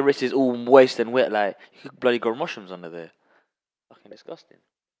bottom of your wrist is all moist and wet. Like you could bloody grow mushrooms under there. Fucking disgusting.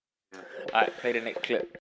 Alright, play the next clip.